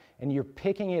of that. And you're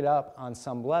picking it up on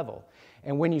some level.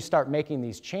 And when you start making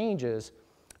these changes,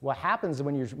 what happens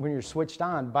when you're switched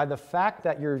on, by the fact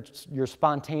that you're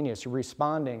spontaneous, you're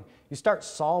responding, you start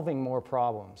solving more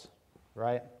problems,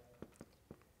 right?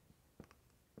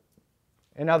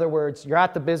 In other words, you're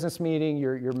at the business meeting,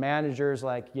 your manager's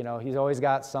like, you know, he's always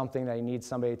got something that he needs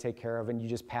somebody to take care of, and you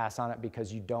just pass on it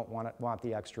because you don't want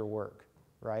the extra work,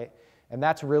 right? And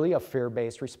that's really a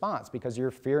fear-based response because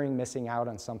you're fearing missing out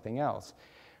on something else.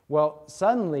 Well,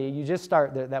 suddenly you just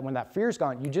start, when that fear's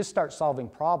gone, you just start solving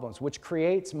problems, which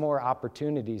creates more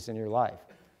opportunities in your life,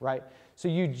 right? So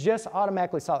you just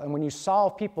automatically solve, and when you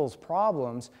solve people's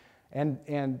problems,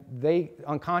 and they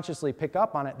unconsciously pick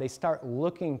up on it, they start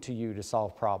looking to you to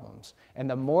solve problems. And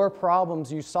the more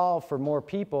problems you solve for more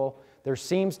people, there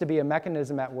seems to be a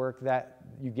mechanism at work that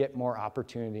you get more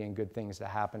opportunity and good things to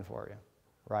happen for you,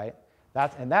 right?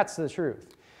 And that's the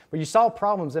truth. But you solve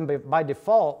problems, and by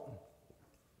default,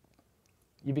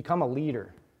 you become a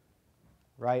leader,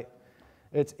 right?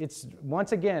 It's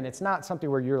once again, it's not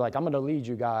something where you're like, I'm going to lead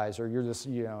you guys, or you're just,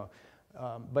 you know,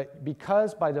 but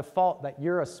because by default that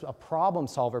you're a problem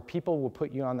solver, people will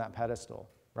put you on that pedestal,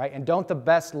 right? And don't the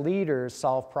best leaders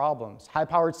solve problems?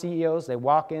 High-powered CEOs, they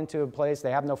walk into a place,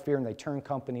 they have no fear, and they turn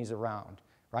companies around,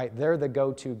 right? They're the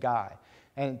go-to guy.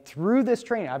 And through this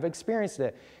training, I've experienced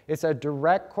it, it's a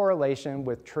direct correlation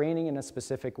with training in a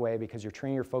specific way because you're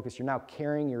training your focus, you're now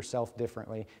carrying yourself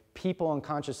differently. People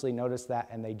unconsciously notice that,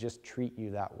 and they just treat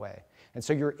you that way. And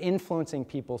so you're influencing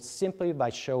people simply by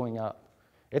showing up.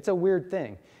 It's a weird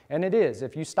thing, and it is.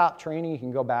 If you stop training, you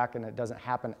can go back and it doesn't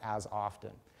happen as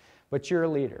often. But you're a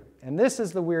leader, and this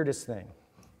is the weirdest thing.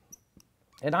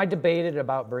 And I debated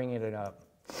about bringing it up,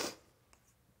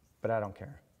 but I don't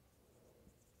care.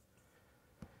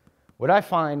 What I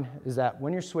find is that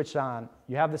when you're switched on,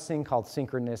 you have this thing called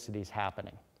synchronicities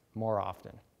happening more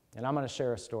often, and I'm going to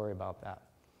share a story about that.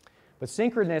 But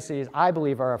synchronicities, I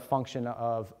believe, are a function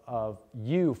of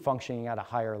you functioning at a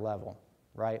higher level,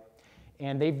 right?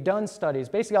 And they've done studies.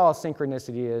 Basically, all a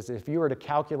synchronicity is, if you were to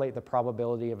calculate the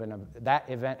probability of that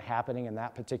event happening in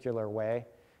that particular way,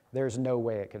 there's no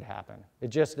way it could happen.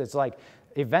 It's like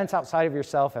events outside of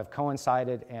yourself have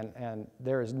coincided, and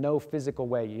there is no physical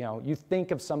way. You know, you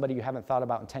think of somebody you haven't thought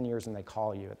about in 10 years, and they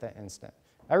call you at that instant.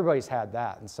 Everybody's had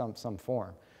that in some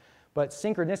form. But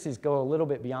synchronicities go a little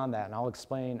bit beyond that, and I'll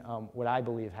explain what I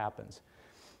believe happens.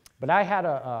 But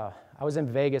I was in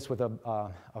Vegas with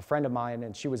a friend of mine,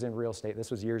 and she was in real estate. This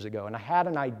was years ago. And I had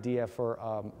an idea for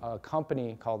a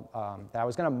company called, that I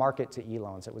was going to market to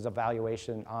e-loans. It was a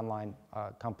valuation online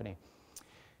company.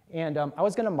 And I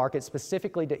was going to market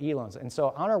specifically to e-loans. And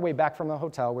so on our way back from the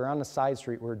hotel, we were on the side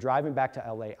street. We were driving back to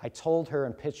LA. I told her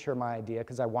and pitched her my idea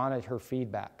because I wanted her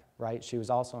feedback, right? She was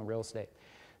also in real estate.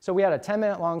 So we had a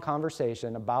 10-minute long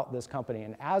conversation about this company,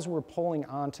 and as we're pulling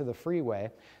onto the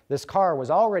freeway, this car was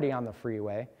already on the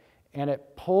freeway, and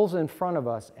it pulls in front of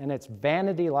us, and its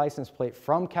vanity license plate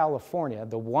from California,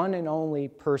 the one and only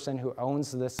person who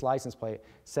owns this license plate,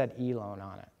 said e-loan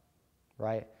on it,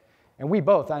 right? And we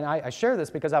both, and I share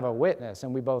this because I have a witness,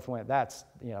 and we both went, that's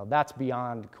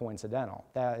beyond coincidental.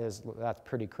 That's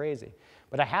pretty crazy.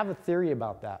 But I have a theory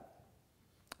about that.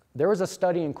 There was a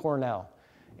study in Cornell.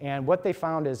 And what they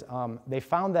found is they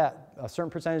found that a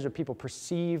certain percentage of people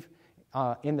perceive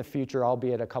in the future,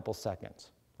 albeit a couple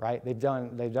seconds, right? They've done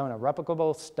a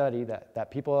replicable study that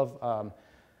people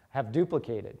have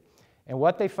duplicated. And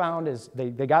what they found is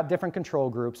they got different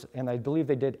control groups, and I believe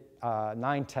they did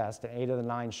 9 tests, and 8 of the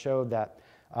 9 showed that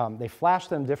they flashed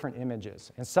them different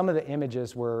images. And some of the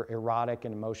images were erotic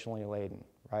and emotionally laden,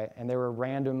 right? And they were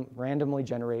randomly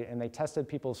generated, and they tested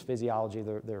people's physiology,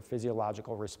 their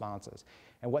physiological responses.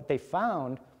 And what they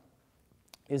found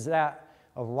is that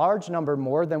a large number,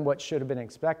 more than what should have been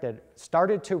expected,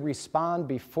 started to respond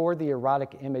before the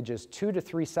erotic images 2 to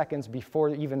 3 seconds before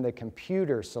even the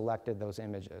computer selected those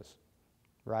images,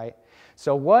 right?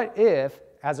 So what if,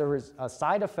 as a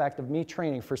side effect of me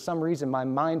training, for some reason my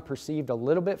mind perceived a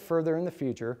little bit further in the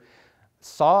future,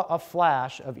 saw a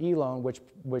flash of e-loan,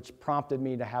 which prompted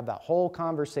me to have that whole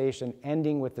conversation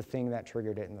ending with the thing that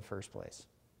triggered it in the first place,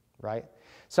 right?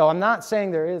 So I'm not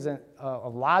saying there isn't a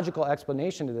logical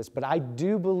explanation to this, but I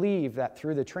do believe that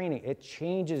through the training, it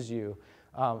changes you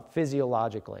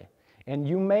physiologically. And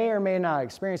you may or may not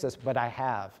experience this, but I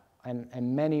have,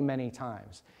 and many, many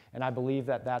times. And I believe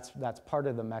that that's part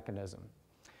of the mechanism.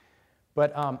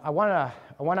 But I want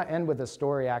to end with a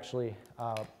story, actually,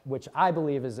 which I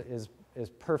believe is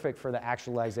perfect for the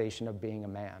actualization of being a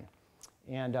man.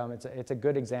 And it's a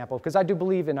good example, because I do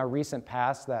believe in our recent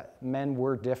past that men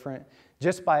were different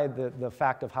just by the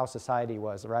fact of how society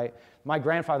was, right? My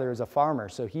grandfather was a farmer,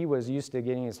 so he was used to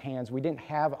getting his hands. We didn't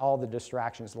have all the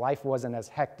distractions. Life wasn't as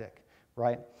hectic,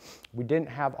 right? We didn't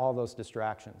have all those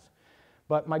distractions.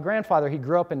 But my grandfather, he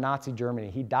grew up in Nazi Germany.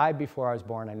 He died before I was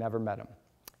born. I never met him.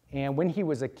 And when he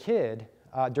was a kid,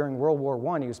 during World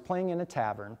War I, he was playing in a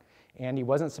tavern, and he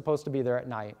wasn't supposed to be there at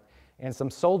night. And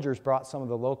some soldiers brought some of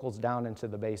the locals down into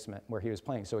the basement where he was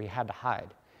playing, so he had to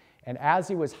hide. And as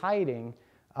he was hiding,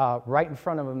 right in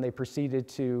front of him, they proceeded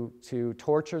to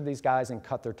torture these guys and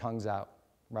cut their tongues out,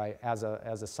 right, as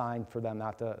a sign for them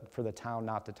for the town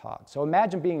not to talk. So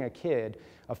imagine being a kid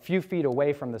a few feet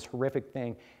away from this horrific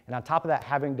thing, and on top of that,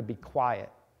 having to be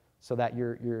quiet so that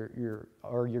you're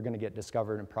going to get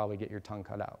discovered and probably get your tongue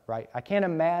cut out, right? I can't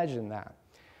imagine that.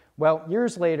 Well,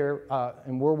 years later,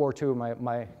 in World War II,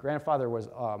 my grandfather was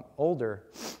older.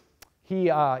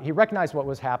 He recognized what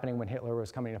was happening when Hitler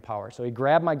was coming to power. So he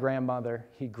grabbed my grandmother,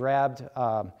 he grabbed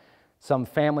some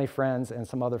family friends and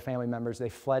some other family members. They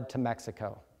fled to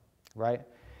Mexico, right?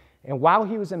 And while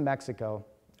he was in Mexico,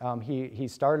 he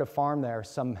started a farm there.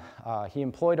 He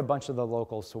employed a bunch of the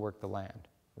locals to work the land,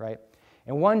 right?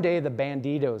 And one day the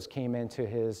banditos came into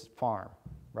his farm,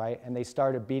 right? And they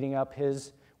started beating up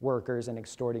his workers and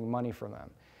extorting money from them.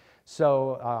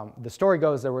 So the story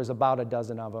goes there was about a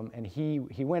dozen of them, and he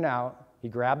went out, he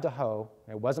grabbed a hoe.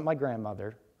 It wasn't my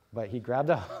grandmother, but he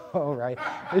grabbed a hoe, right?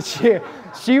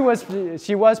 She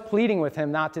was pleading with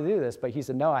him not to do this, but he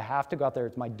said, no, I have to go out there.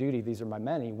 It's my duty. These are my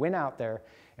men. He went out there,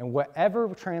 and whatever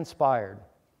transpired,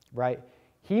 right,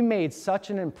 he made such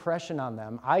an impression on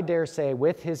them, I dare say,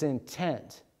 with his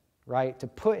intent, right, to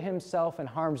put himself in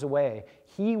harm's way.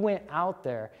 He went out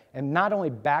there and not only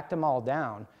backed them all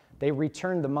down, they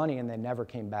returned the money and they never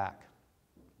came back,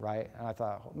 right? And I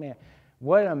thought, oh, man,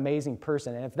 what an amazing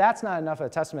person. And if that's not enough of a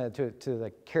testament to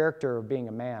the character of being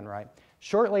a man, right?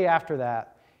 Shortly after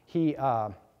that, he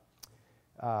and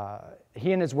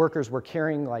his workers were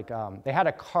carrying, they had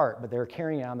a cart, but they were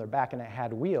carrying it on their back, and it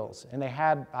had wheels. And they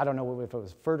had, I don't know if it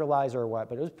was fertilizer or what,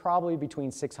 but it was probably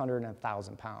between 600 and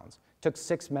 1,000 pounds. It took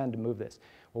 6 men to move this.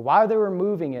 Well, while they were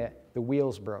moving it, the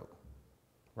wheels broke,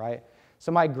 right?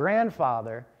 So my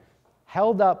grandfather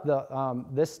held up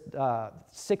this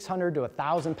 600 to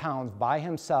 1,000 pounds by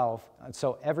himself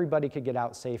so everybody could get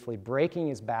out safely, breaking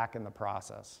his back in the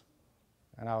process.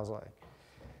 And I was like,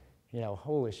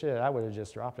 holy shit, I would have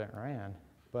just dropped it and ran.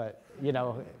 But,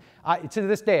 to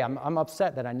this day, I'm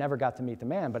upset that I never got to meet the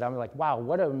man, but I'm like, wow,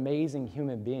 what an amazing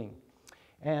human being.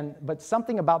 But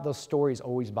something about those stories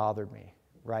always bothered me,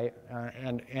 right?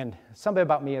 And something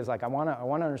about me is like, I want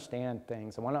to understand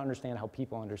things. I want to understand how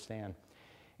people understand.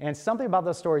 And something about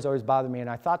those stories always bothered me, and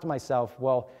I thought to myself,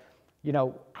 well,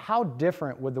 how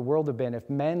different would the world have been if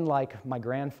men like my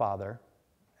grandfather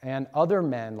and other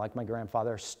men like my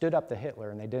grandfather stood up to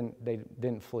Hitler and they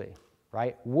didn't flee,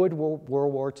 right? Would World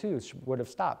War II would have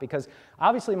stopped? Because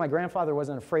obviously my grandfather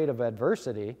wasn't afraid of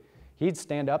adversity. He'd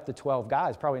stand up to 12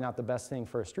 guys, probably not the best thing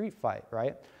for a street fight,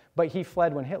 right? But he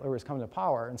fled when Hitler was coming to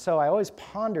power. And so I always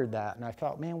pondered that, and I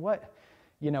thought, man,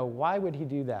 why would he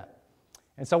do that?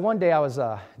 And so one day I was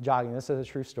jogging. This is a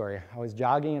true story. I was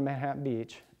jogging in Manhattan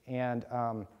Beach, and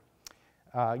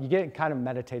you get in kind of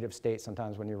meditative state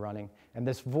sometimes when you're running, and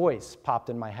this voice popped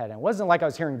in my head. And it wasn't like I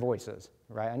was hearing voices,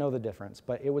 right? I know the difference,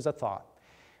 but it was a thought.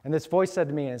 And this voice said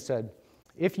to me, and it said,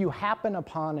 if you happen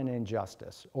upon an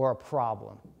injustice or a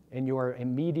problem in your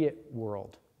immediate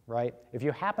world, right? If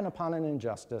you happen upon an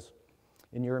injustice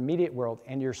in your immediate world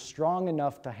and you're strong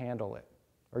enough to handle it,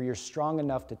 or you're strong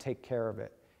enough to take care of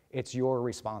it, it's your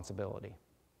responsibility,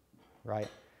 right?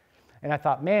 And I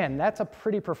thought, man, that's a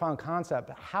pretty profound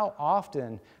concept.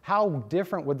 How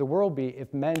different would the world be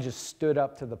if men just stood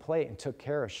up to the plate and took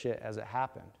care of shit as it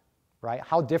happened, right?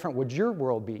 How different would your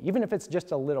world be, even if it's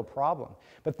just a little problem?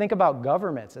 But think about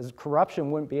governments, as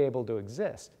corruption wouldn't be able to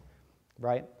exist,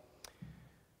 right?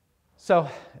 So,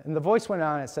 and the voice went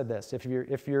on and it said this,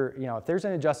 if there's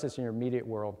an injustice in your immediate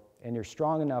world and you're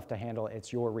strong enough to handle it,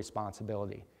 it's your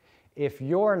responsibility. If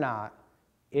you're not,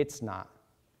 it's not.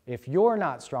 If you're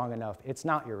not strong enough, it's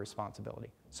not your responsibility.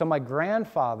 So my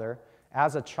grandfather,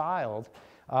 as a child,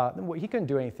 he couldn't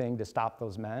do anything to stop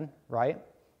those men, right?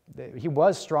 He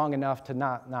was strong enough to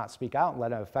not speak out and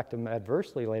let it affect him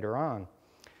adversely later on.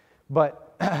 But,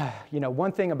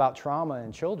 one thing about trauma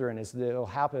in children is that it'll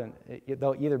happen,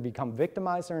 they'll either become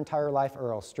victimized their entire life or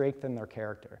it'll strengthen their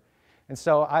character. And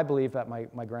so I believe that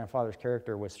my grandfather's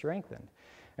character was strengthened.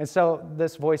 And so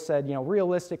this voice said,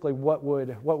 realistically, what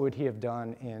would he have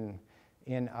done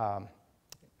in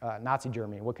Nazi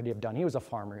Germany? What could he have done? He was a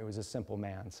farmer. He was a simple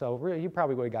man. So really, he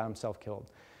probably would have got himself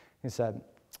killed. He said,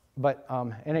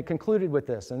 and it concluded with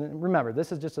this. And remember,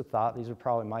 this is just a thought. These are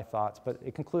probably my thoughts. But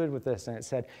it concluded with this, and it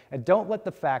said, and don't let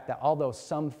the fact that although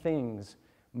some things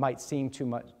might seem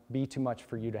be too much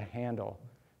for you to handle,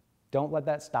 don't let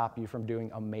that stop you from doing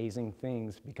amazing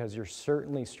things, because you're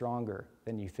certainly stronger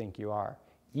than you think you are,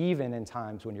 even in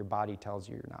times when your body tells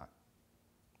you you're not,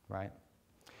 right?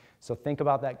 So think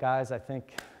about that, guys. I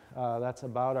think that's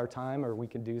about our time, or we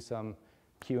can do some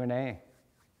Q&A.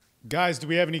 Guys, do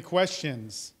we have any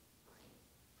questions?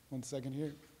 1 second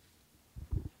here.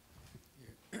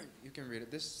 You can read it.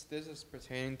 This is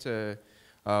pertaining to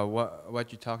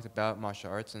what you talked about, martial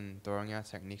arts and throwing out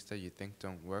techniques that you think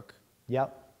don't work.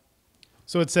 Yep.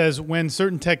 So it says, when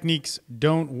certain techniques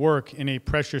don't work in a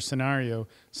pressure scenario,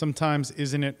 sometimes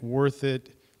isn't it worth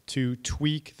it to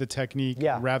tweak the technique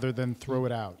rather than throw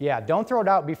it out? Yeah, don't throw it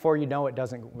out before you know it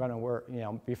doesn't going to work,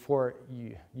 before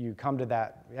you come to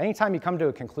that. Anytime you come to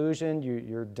a conclusion,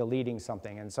 you're deleting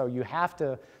something. And so you have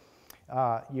to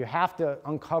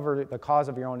uncover the cause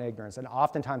of your own ignorance. And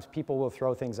oftentimes people will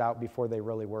throw things out before they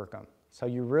really work them. So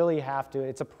you really have to,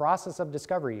 it's a process of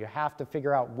discovery. You have to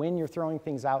figure out when you're throwing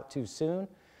things out too soon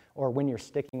or when you're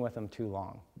sticking with them too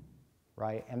long,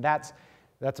 right? And that's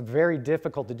very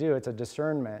difficult to do. It's a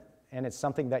discernment, and it's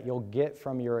something that you'll get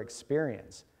from your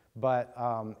experience. But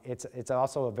it's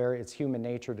also it's human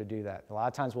nature to do that. A lot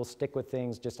of times we'll stick with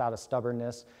things just out of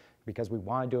stubbornness because we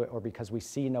want to do it or because we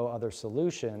see no other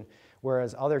solution,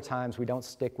 whereas other times we don't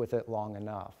stick with it long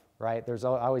enough, right? I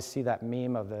always see that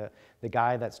meme of the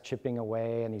guy that's chipping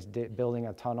away and he's building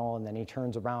a tunnel, and then he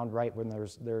turns around right when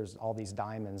there's all these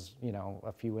diamonds,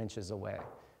 a few inches away,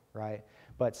 right?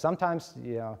 But sometimes,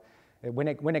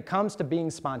 when it comes to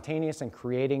being spontaneous and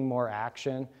creating more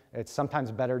action, it's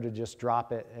sometimes better to just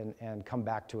drop it and come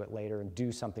back to it later and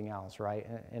do something else, right?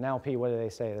 In NLP, what do they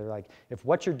say? They're like, if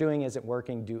what you're doing isn't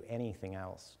working, do anything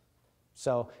else.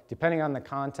 So depending on the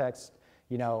context,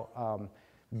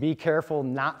 be careful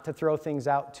not to throw things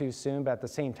out too soon, but at the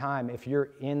same time, if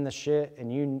you're in the shit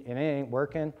and it ain't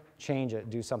working, change it,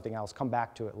 do something else, come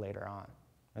back to it later on.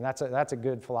 And that's a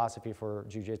good philosophy for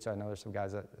jiu-jitsu. I know there's some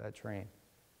guys that train.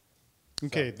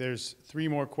 Okay, there's 3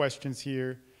 more questions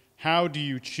here. How do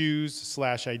you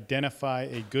choose/identify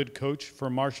a good coach for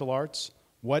martial arts?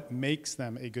 What makes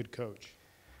them a good coach?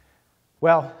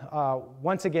 Well,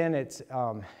 once again,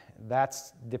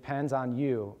 that depends on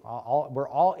you. We're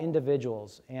all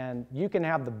individuals, and you can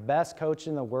have the best coach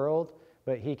in the world,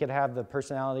 but he could have the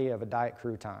personality of a diet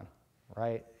crouton,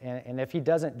 right? And if he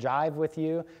doesn't jive with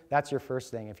you, that's your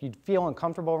first thing. If you feel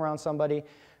uncomfortable around somebody,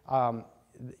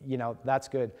 that's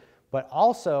good. But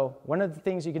also, one of the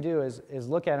things you can do is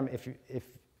look at them if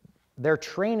their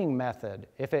training method,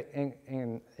 if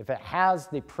it has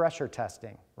the pressure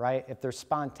testing, right? If they're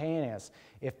spontaneous,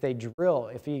 if they drill,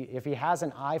 if he has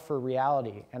an eye for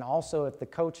reality, and also if the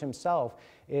coach himself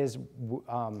is,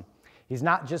 he's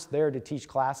not just there to teach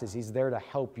classes, he's there to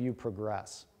help you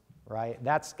progress, right?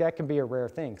 That can be a rare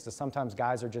thing, because sometimes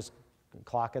guys are just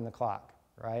clocking the clock,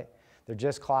 right? They're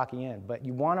just clocking in. But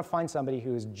you want to find somebody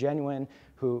who is genuine,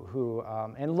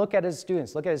 and look at his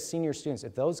students, look at his senior students.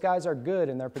 If those guys are good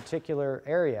in their particular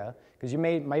area, because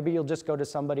maybe you'll just go to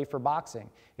somebody for boxing.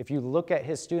 If you look at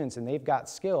his students and they've got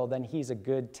skill, then he's a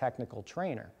good technical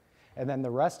trainer. And then the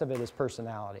rest of it is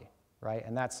personality, right?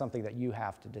 And that's something that you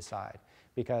have to decide.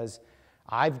 Because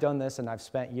I've done this, and I've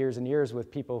spent years and years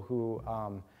with people who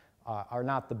are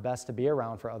not the best to be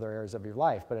around for other areas of your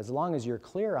life. But as long as you're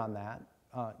clear on that,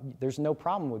 there's no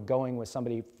problem with going with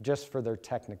somebody just for their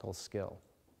technical skill.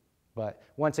 But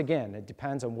once again, it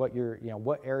depends on what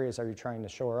what areas are you trying to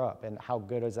shore up and how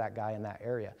good is that guy in that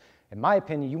area. In my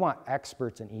opinion, you want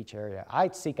experts in each area.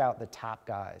 I'd seek out the top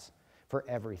guys for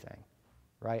everything,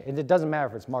 right? And it doesn't matter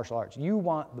if it's martial arts. You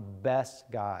want the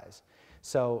best guys.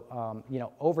 So,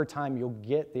 over time, you'll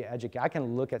get the education. I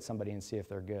can look at somebody and see if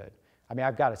they're good. I mean,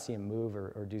 I've got to see them move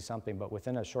or do something, but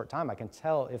within a short time, I can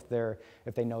tell if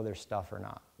they know their stuff or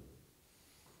not.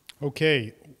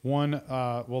 Okay,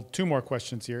 2 more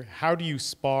questions here. How do you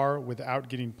spar without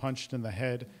getting punched in the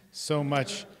head so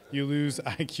much you lose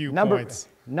IQ points?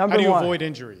 How do you avoid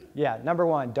injury? Yeah, number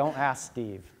 1, don't ask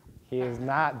Steve. He does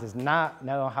not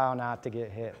know how not to get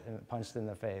hit and punched in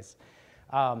the face.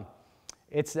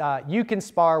 You can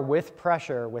spar with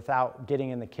pressure without getting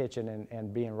in the kitchen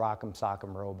and being rock'em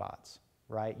sock'em robots,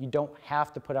 right? You don't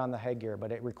have to put on the headgear,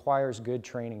 but it requires good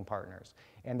training partners.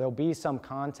 And there'll be some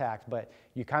contact, but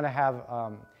you kind of have,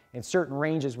 in certain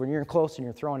ranges, when you're close and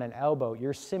you're throwing an elbow,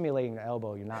 you're simulating the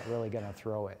elbow, you're not really gonna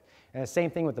throw it. And the same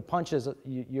thing with the punches,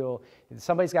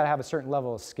 somebody's gotta have a certain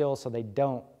level of skill so they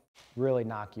don't really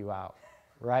knock you out.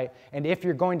 Right? And if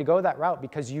you're going to go that route,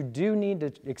 because you do need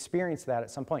to experience that at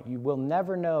some point, you will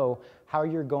never know how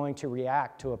you're going to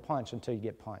react to a punch until you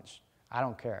get punched. I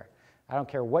don't care. I don't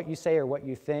care what you say or what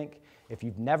you think. If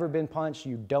you've never been punched,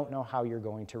 you don't know how you're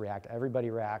going to react. Everybody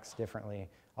reacts differently,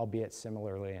 albeit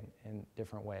similarly in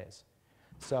different ways.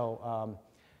 So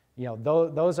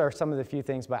those are some of the few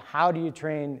things, but how do you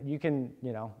train? You can,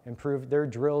 improve, there are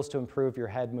drills to improve your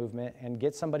head movement, and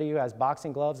get somebody who has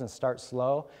boxing gloves and start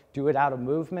slow, do it out of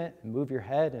movement, move your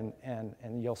head,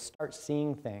 and you'll start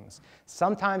seeing things.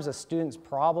 Sometimes a student's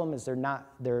problem is their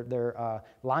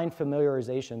line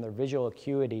familiarization, their visual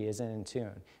acuity isn't in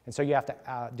tune. And so you have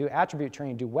to do attribute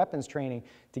training, do weapons training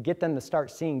to get them to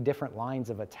start seeing different lines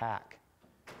of attack,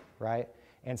 right?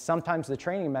 And sometimes the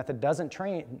training method doesn't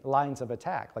train lines of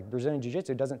attack. Like Brazilian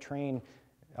Jiu-Jitsu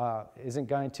isn't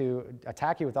going to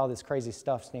attack you with all this crazy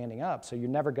stuff standing up, so you're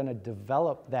never going to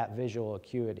develop that visual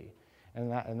acuity.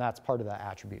 And that's part of the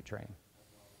attribute training.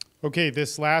 Okay,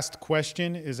 this last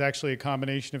question is actually a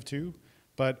combination of two,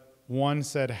 but one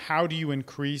said, how do you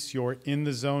increase your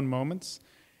in-the-zone moments?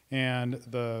 And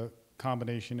the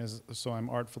combination is, so I'm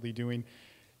artfully doing,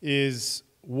 is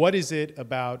what is it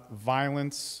about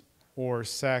violence or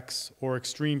sex or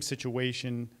extreme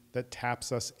situation that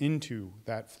taps us into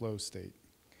that flow state?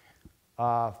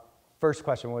 First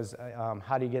question was,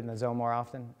 how do you get in the zone more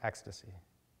often? Ecstasy.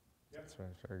 Yep. That's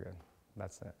very good.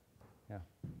 That's it. Yeah.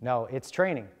 No, it's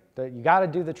training. You got to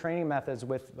do the training methods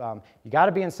with, you got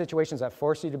to be in situations that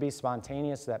force you to be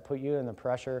spontaneous, that put you in the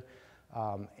pressure,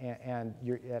 and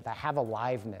that have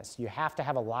aliveness. You have to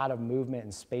have a lot of movement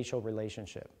and spatial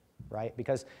relationship, right?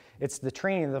 Because it's the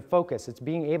training, the focus. It's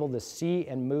being able to see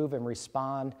and move and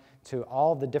respond to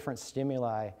all the different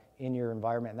stimuli in your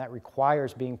environment, and that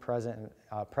requires being present,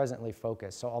 presently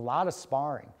focused. So a lot of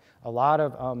sparring, a lot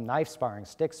of knife sparring,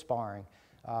 stick sparring,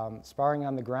 sparring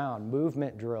on the ground,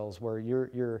 movement drills where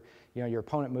your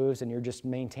opponent moves and you're just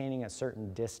maintaining a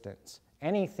certain distance.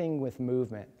 Anything with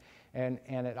movement. And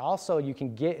it also, you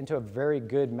can get into a very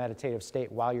good meditative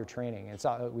state while you're training. It's,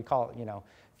 we call it,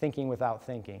 thinking without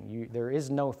thinking. There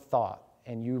is no thought,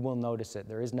 and you will notice it.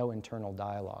 There is no internal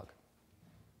dialogue.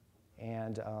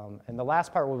 And the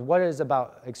last part was, what is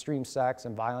about extreme sex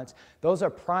and violence? Those are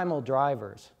primal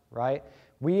drivers, right?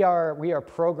 We are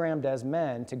programmed as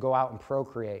men to go out and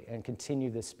procreate and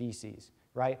continue the species,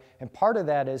 right? And part of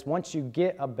that is once you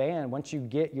get a band, once you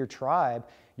get your tribe,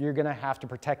 you're going to have to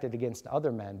protect it against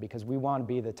other men because we want to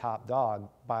be the top dog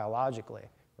biologically,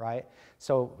 right?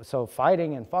 So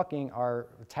fighting and fucking are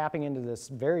tapping into this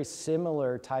very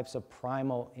similar types of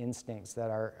primal instincts that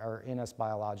are in us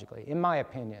biologically, in my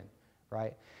opinion,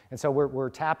 right? And so we're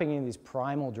tapping into these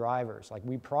primal drivers. Like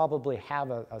we probably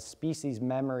have a species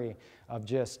memory of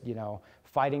just,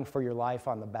 fighting for your life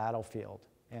on the battlefield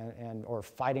or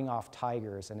fighting off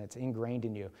tigers, and it's ingrained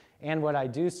in you. And what I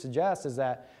do suggest is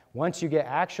that once you get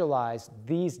actualized,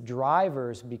 these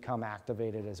drivers become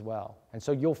activated as well. And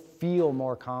so you'll feel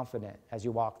more confident as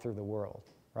you walk through the world,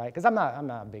 right? Because I'm not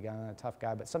a tough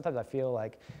guy, but sometimes I feel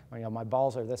like, my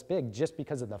balls are this big just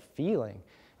because of the feeling.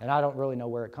 And I don't really know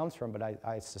where it comes from, but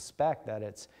I suspect that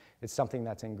it's something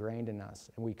that's ingrained in us,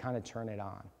 and we kind of turn it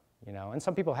on, And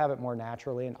some people have it more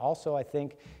naturally, and also I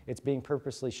think it's being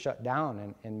purposely shut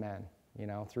down in men,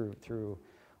 through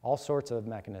all sorts of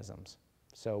mechanisms.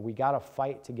 So we got to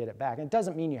fight to get it back. And it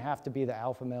doesn't mean you have to be the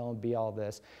alpha male and be all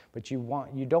this, but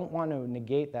you don't want to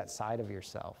negate that side of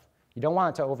yourself. You don't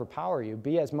want it to overpower you.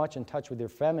 Be as much in touch with your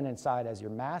feminine side as your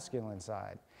masculine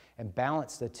side, and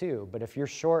balance the two. But if you're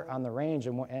short on the range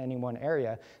in any one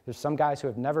area, there's some guys who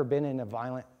have never been in a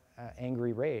violent,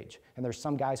 angry rage, and there's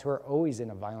some guys who are always in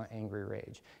a violent, angry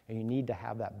rage, and you need to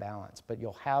have that balance. But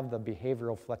you'll have the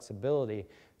behavioral flexibility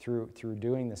through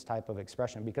doing this type of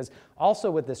expression, because also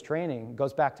with this training,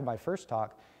 goes back to my first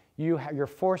talk, you're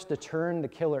forced to turn the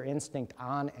killer instinct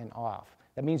on and off.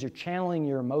 That means you're channeling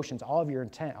your emotions, all of your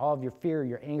intent, all of your fear,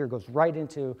 your anger goes right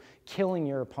into killing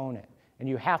your opponent. And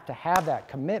you have to have that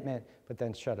commitment, but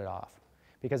then shut it off.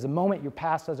 Because the moment your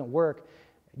past doesn't work,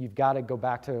 you've got to go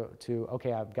back to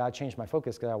okay, I've got to change my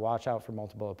focus because I watch out for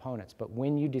multiple opponents. But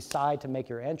when you decide to make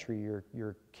your entry,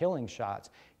 your killing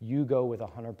shots, you go with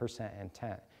 100%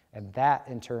 intent. And that,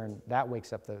 in turn, that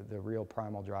wakes up the real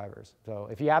primal drivers. So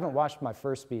if you haven't watched my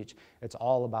first speech, it's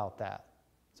all about that.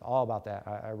 It's all about that.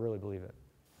 I really believe it.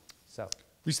 So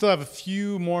we still have a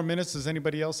few more minutes. Does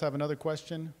anybody else have another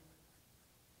question?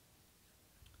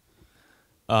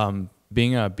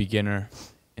 Being a beginner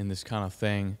in this kind of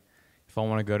thing, if I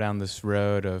want to go down this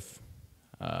road of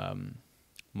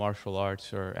martial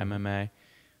arts or MMA,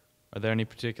 are there any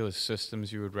particular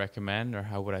systems you would recommend, or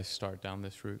how would I start down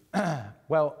this route?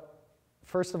 Well,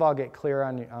 first of all, get clear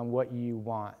on what you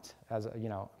want.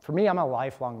 For me, I'm a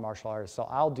lifelong martial artist, so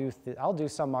I'll do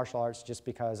some martial arts just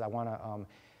because I want to,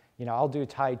 You know, I'll do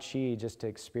Tai Chi just to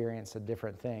experience a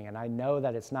different thing, and I know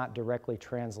that it's not directly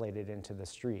translated into the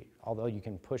street, although you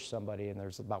can push somebody, and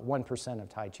there's about 1% of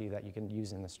Tai Chi that you can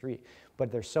use in the street,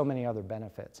 but there's so many other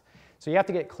benefits. So you have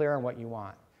to get clear on what you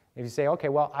want. If you say, okay,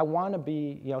 well, I want to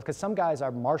be, you know, because some guys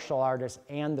are martial artists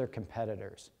and they're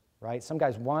competitors, right? Some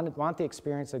guys want the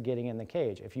experience of getting in the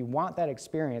cage. If you want that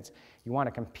experience, you want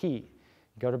to compete.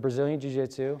 Go to Brazilian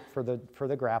Jiu-Jitsu for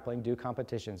the grappling, do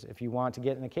competitions. If you want to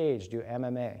get in the cage, do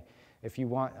MMA. If you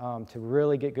want to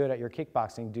really get good at your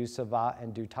kickboxing, do Savate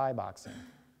and do Thai boxing,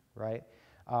 right?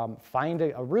 Find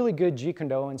a really good Jeet Kune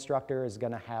Do instructor is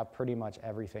going to have pretty much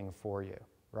everything for you,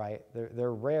 right?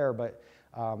 They're rare, but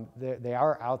they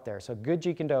are out there. So good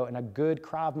Jeet Kune Do and a good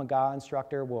Krav Maga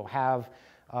instructor will have,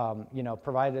 you know,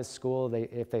 provided at school,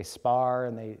 if they spar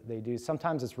and they do,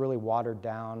 sometimes it's really watered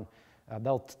down.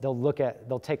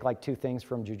 They'll take like 2 things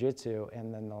from jiu-jitsu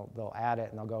and then they'll add it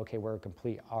and they'll go, okay, we're a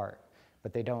complete art.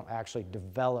 But they don't actually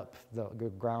develop the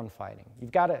good ground fighting.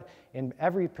 You've got to, in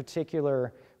every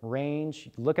particular range,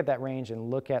 look at that range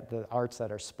and look at the arts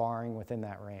that are sparring within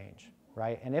that range,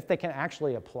 right? And if they can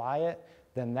actually apply it,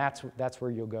 then that's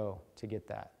where you'll go to get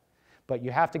that. But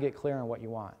you have to get clear on what you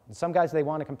want. And some guys, they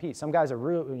want to compete. Some guys are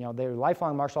real, you know, they're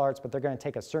lifelong martial arts, but they're going to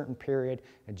take a certain period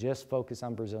and just focus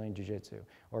on Brazilian Jiu-Jitsu,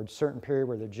 or a certain period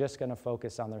where they're just going to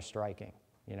focus on their striking,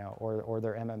 you know, or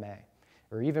their MMA,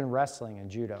 or even wrestling and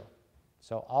judo.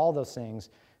 So all those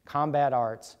things, combat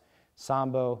arts,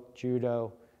 sambo,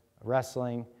 judo,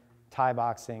 wrestling, Thai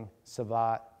boxing,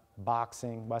 Savate,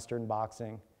 boxing, Western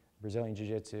boxing, Brazilian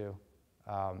Jiu-Jitsu,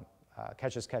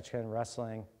 catch-as-catch-can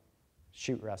wrestling,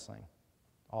 shoot wrestling,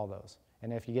 all those.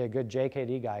 And if you get a good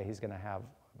JKD guy, he's going to have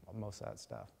most of that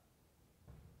stuff.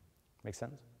 Make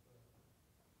sense?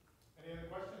 Any other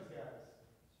questions, guys?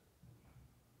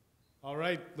 All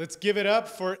right, let's give it up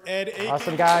for Ed Aiken.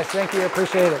 Awesome, guys. Thank you.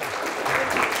 Appreciate it.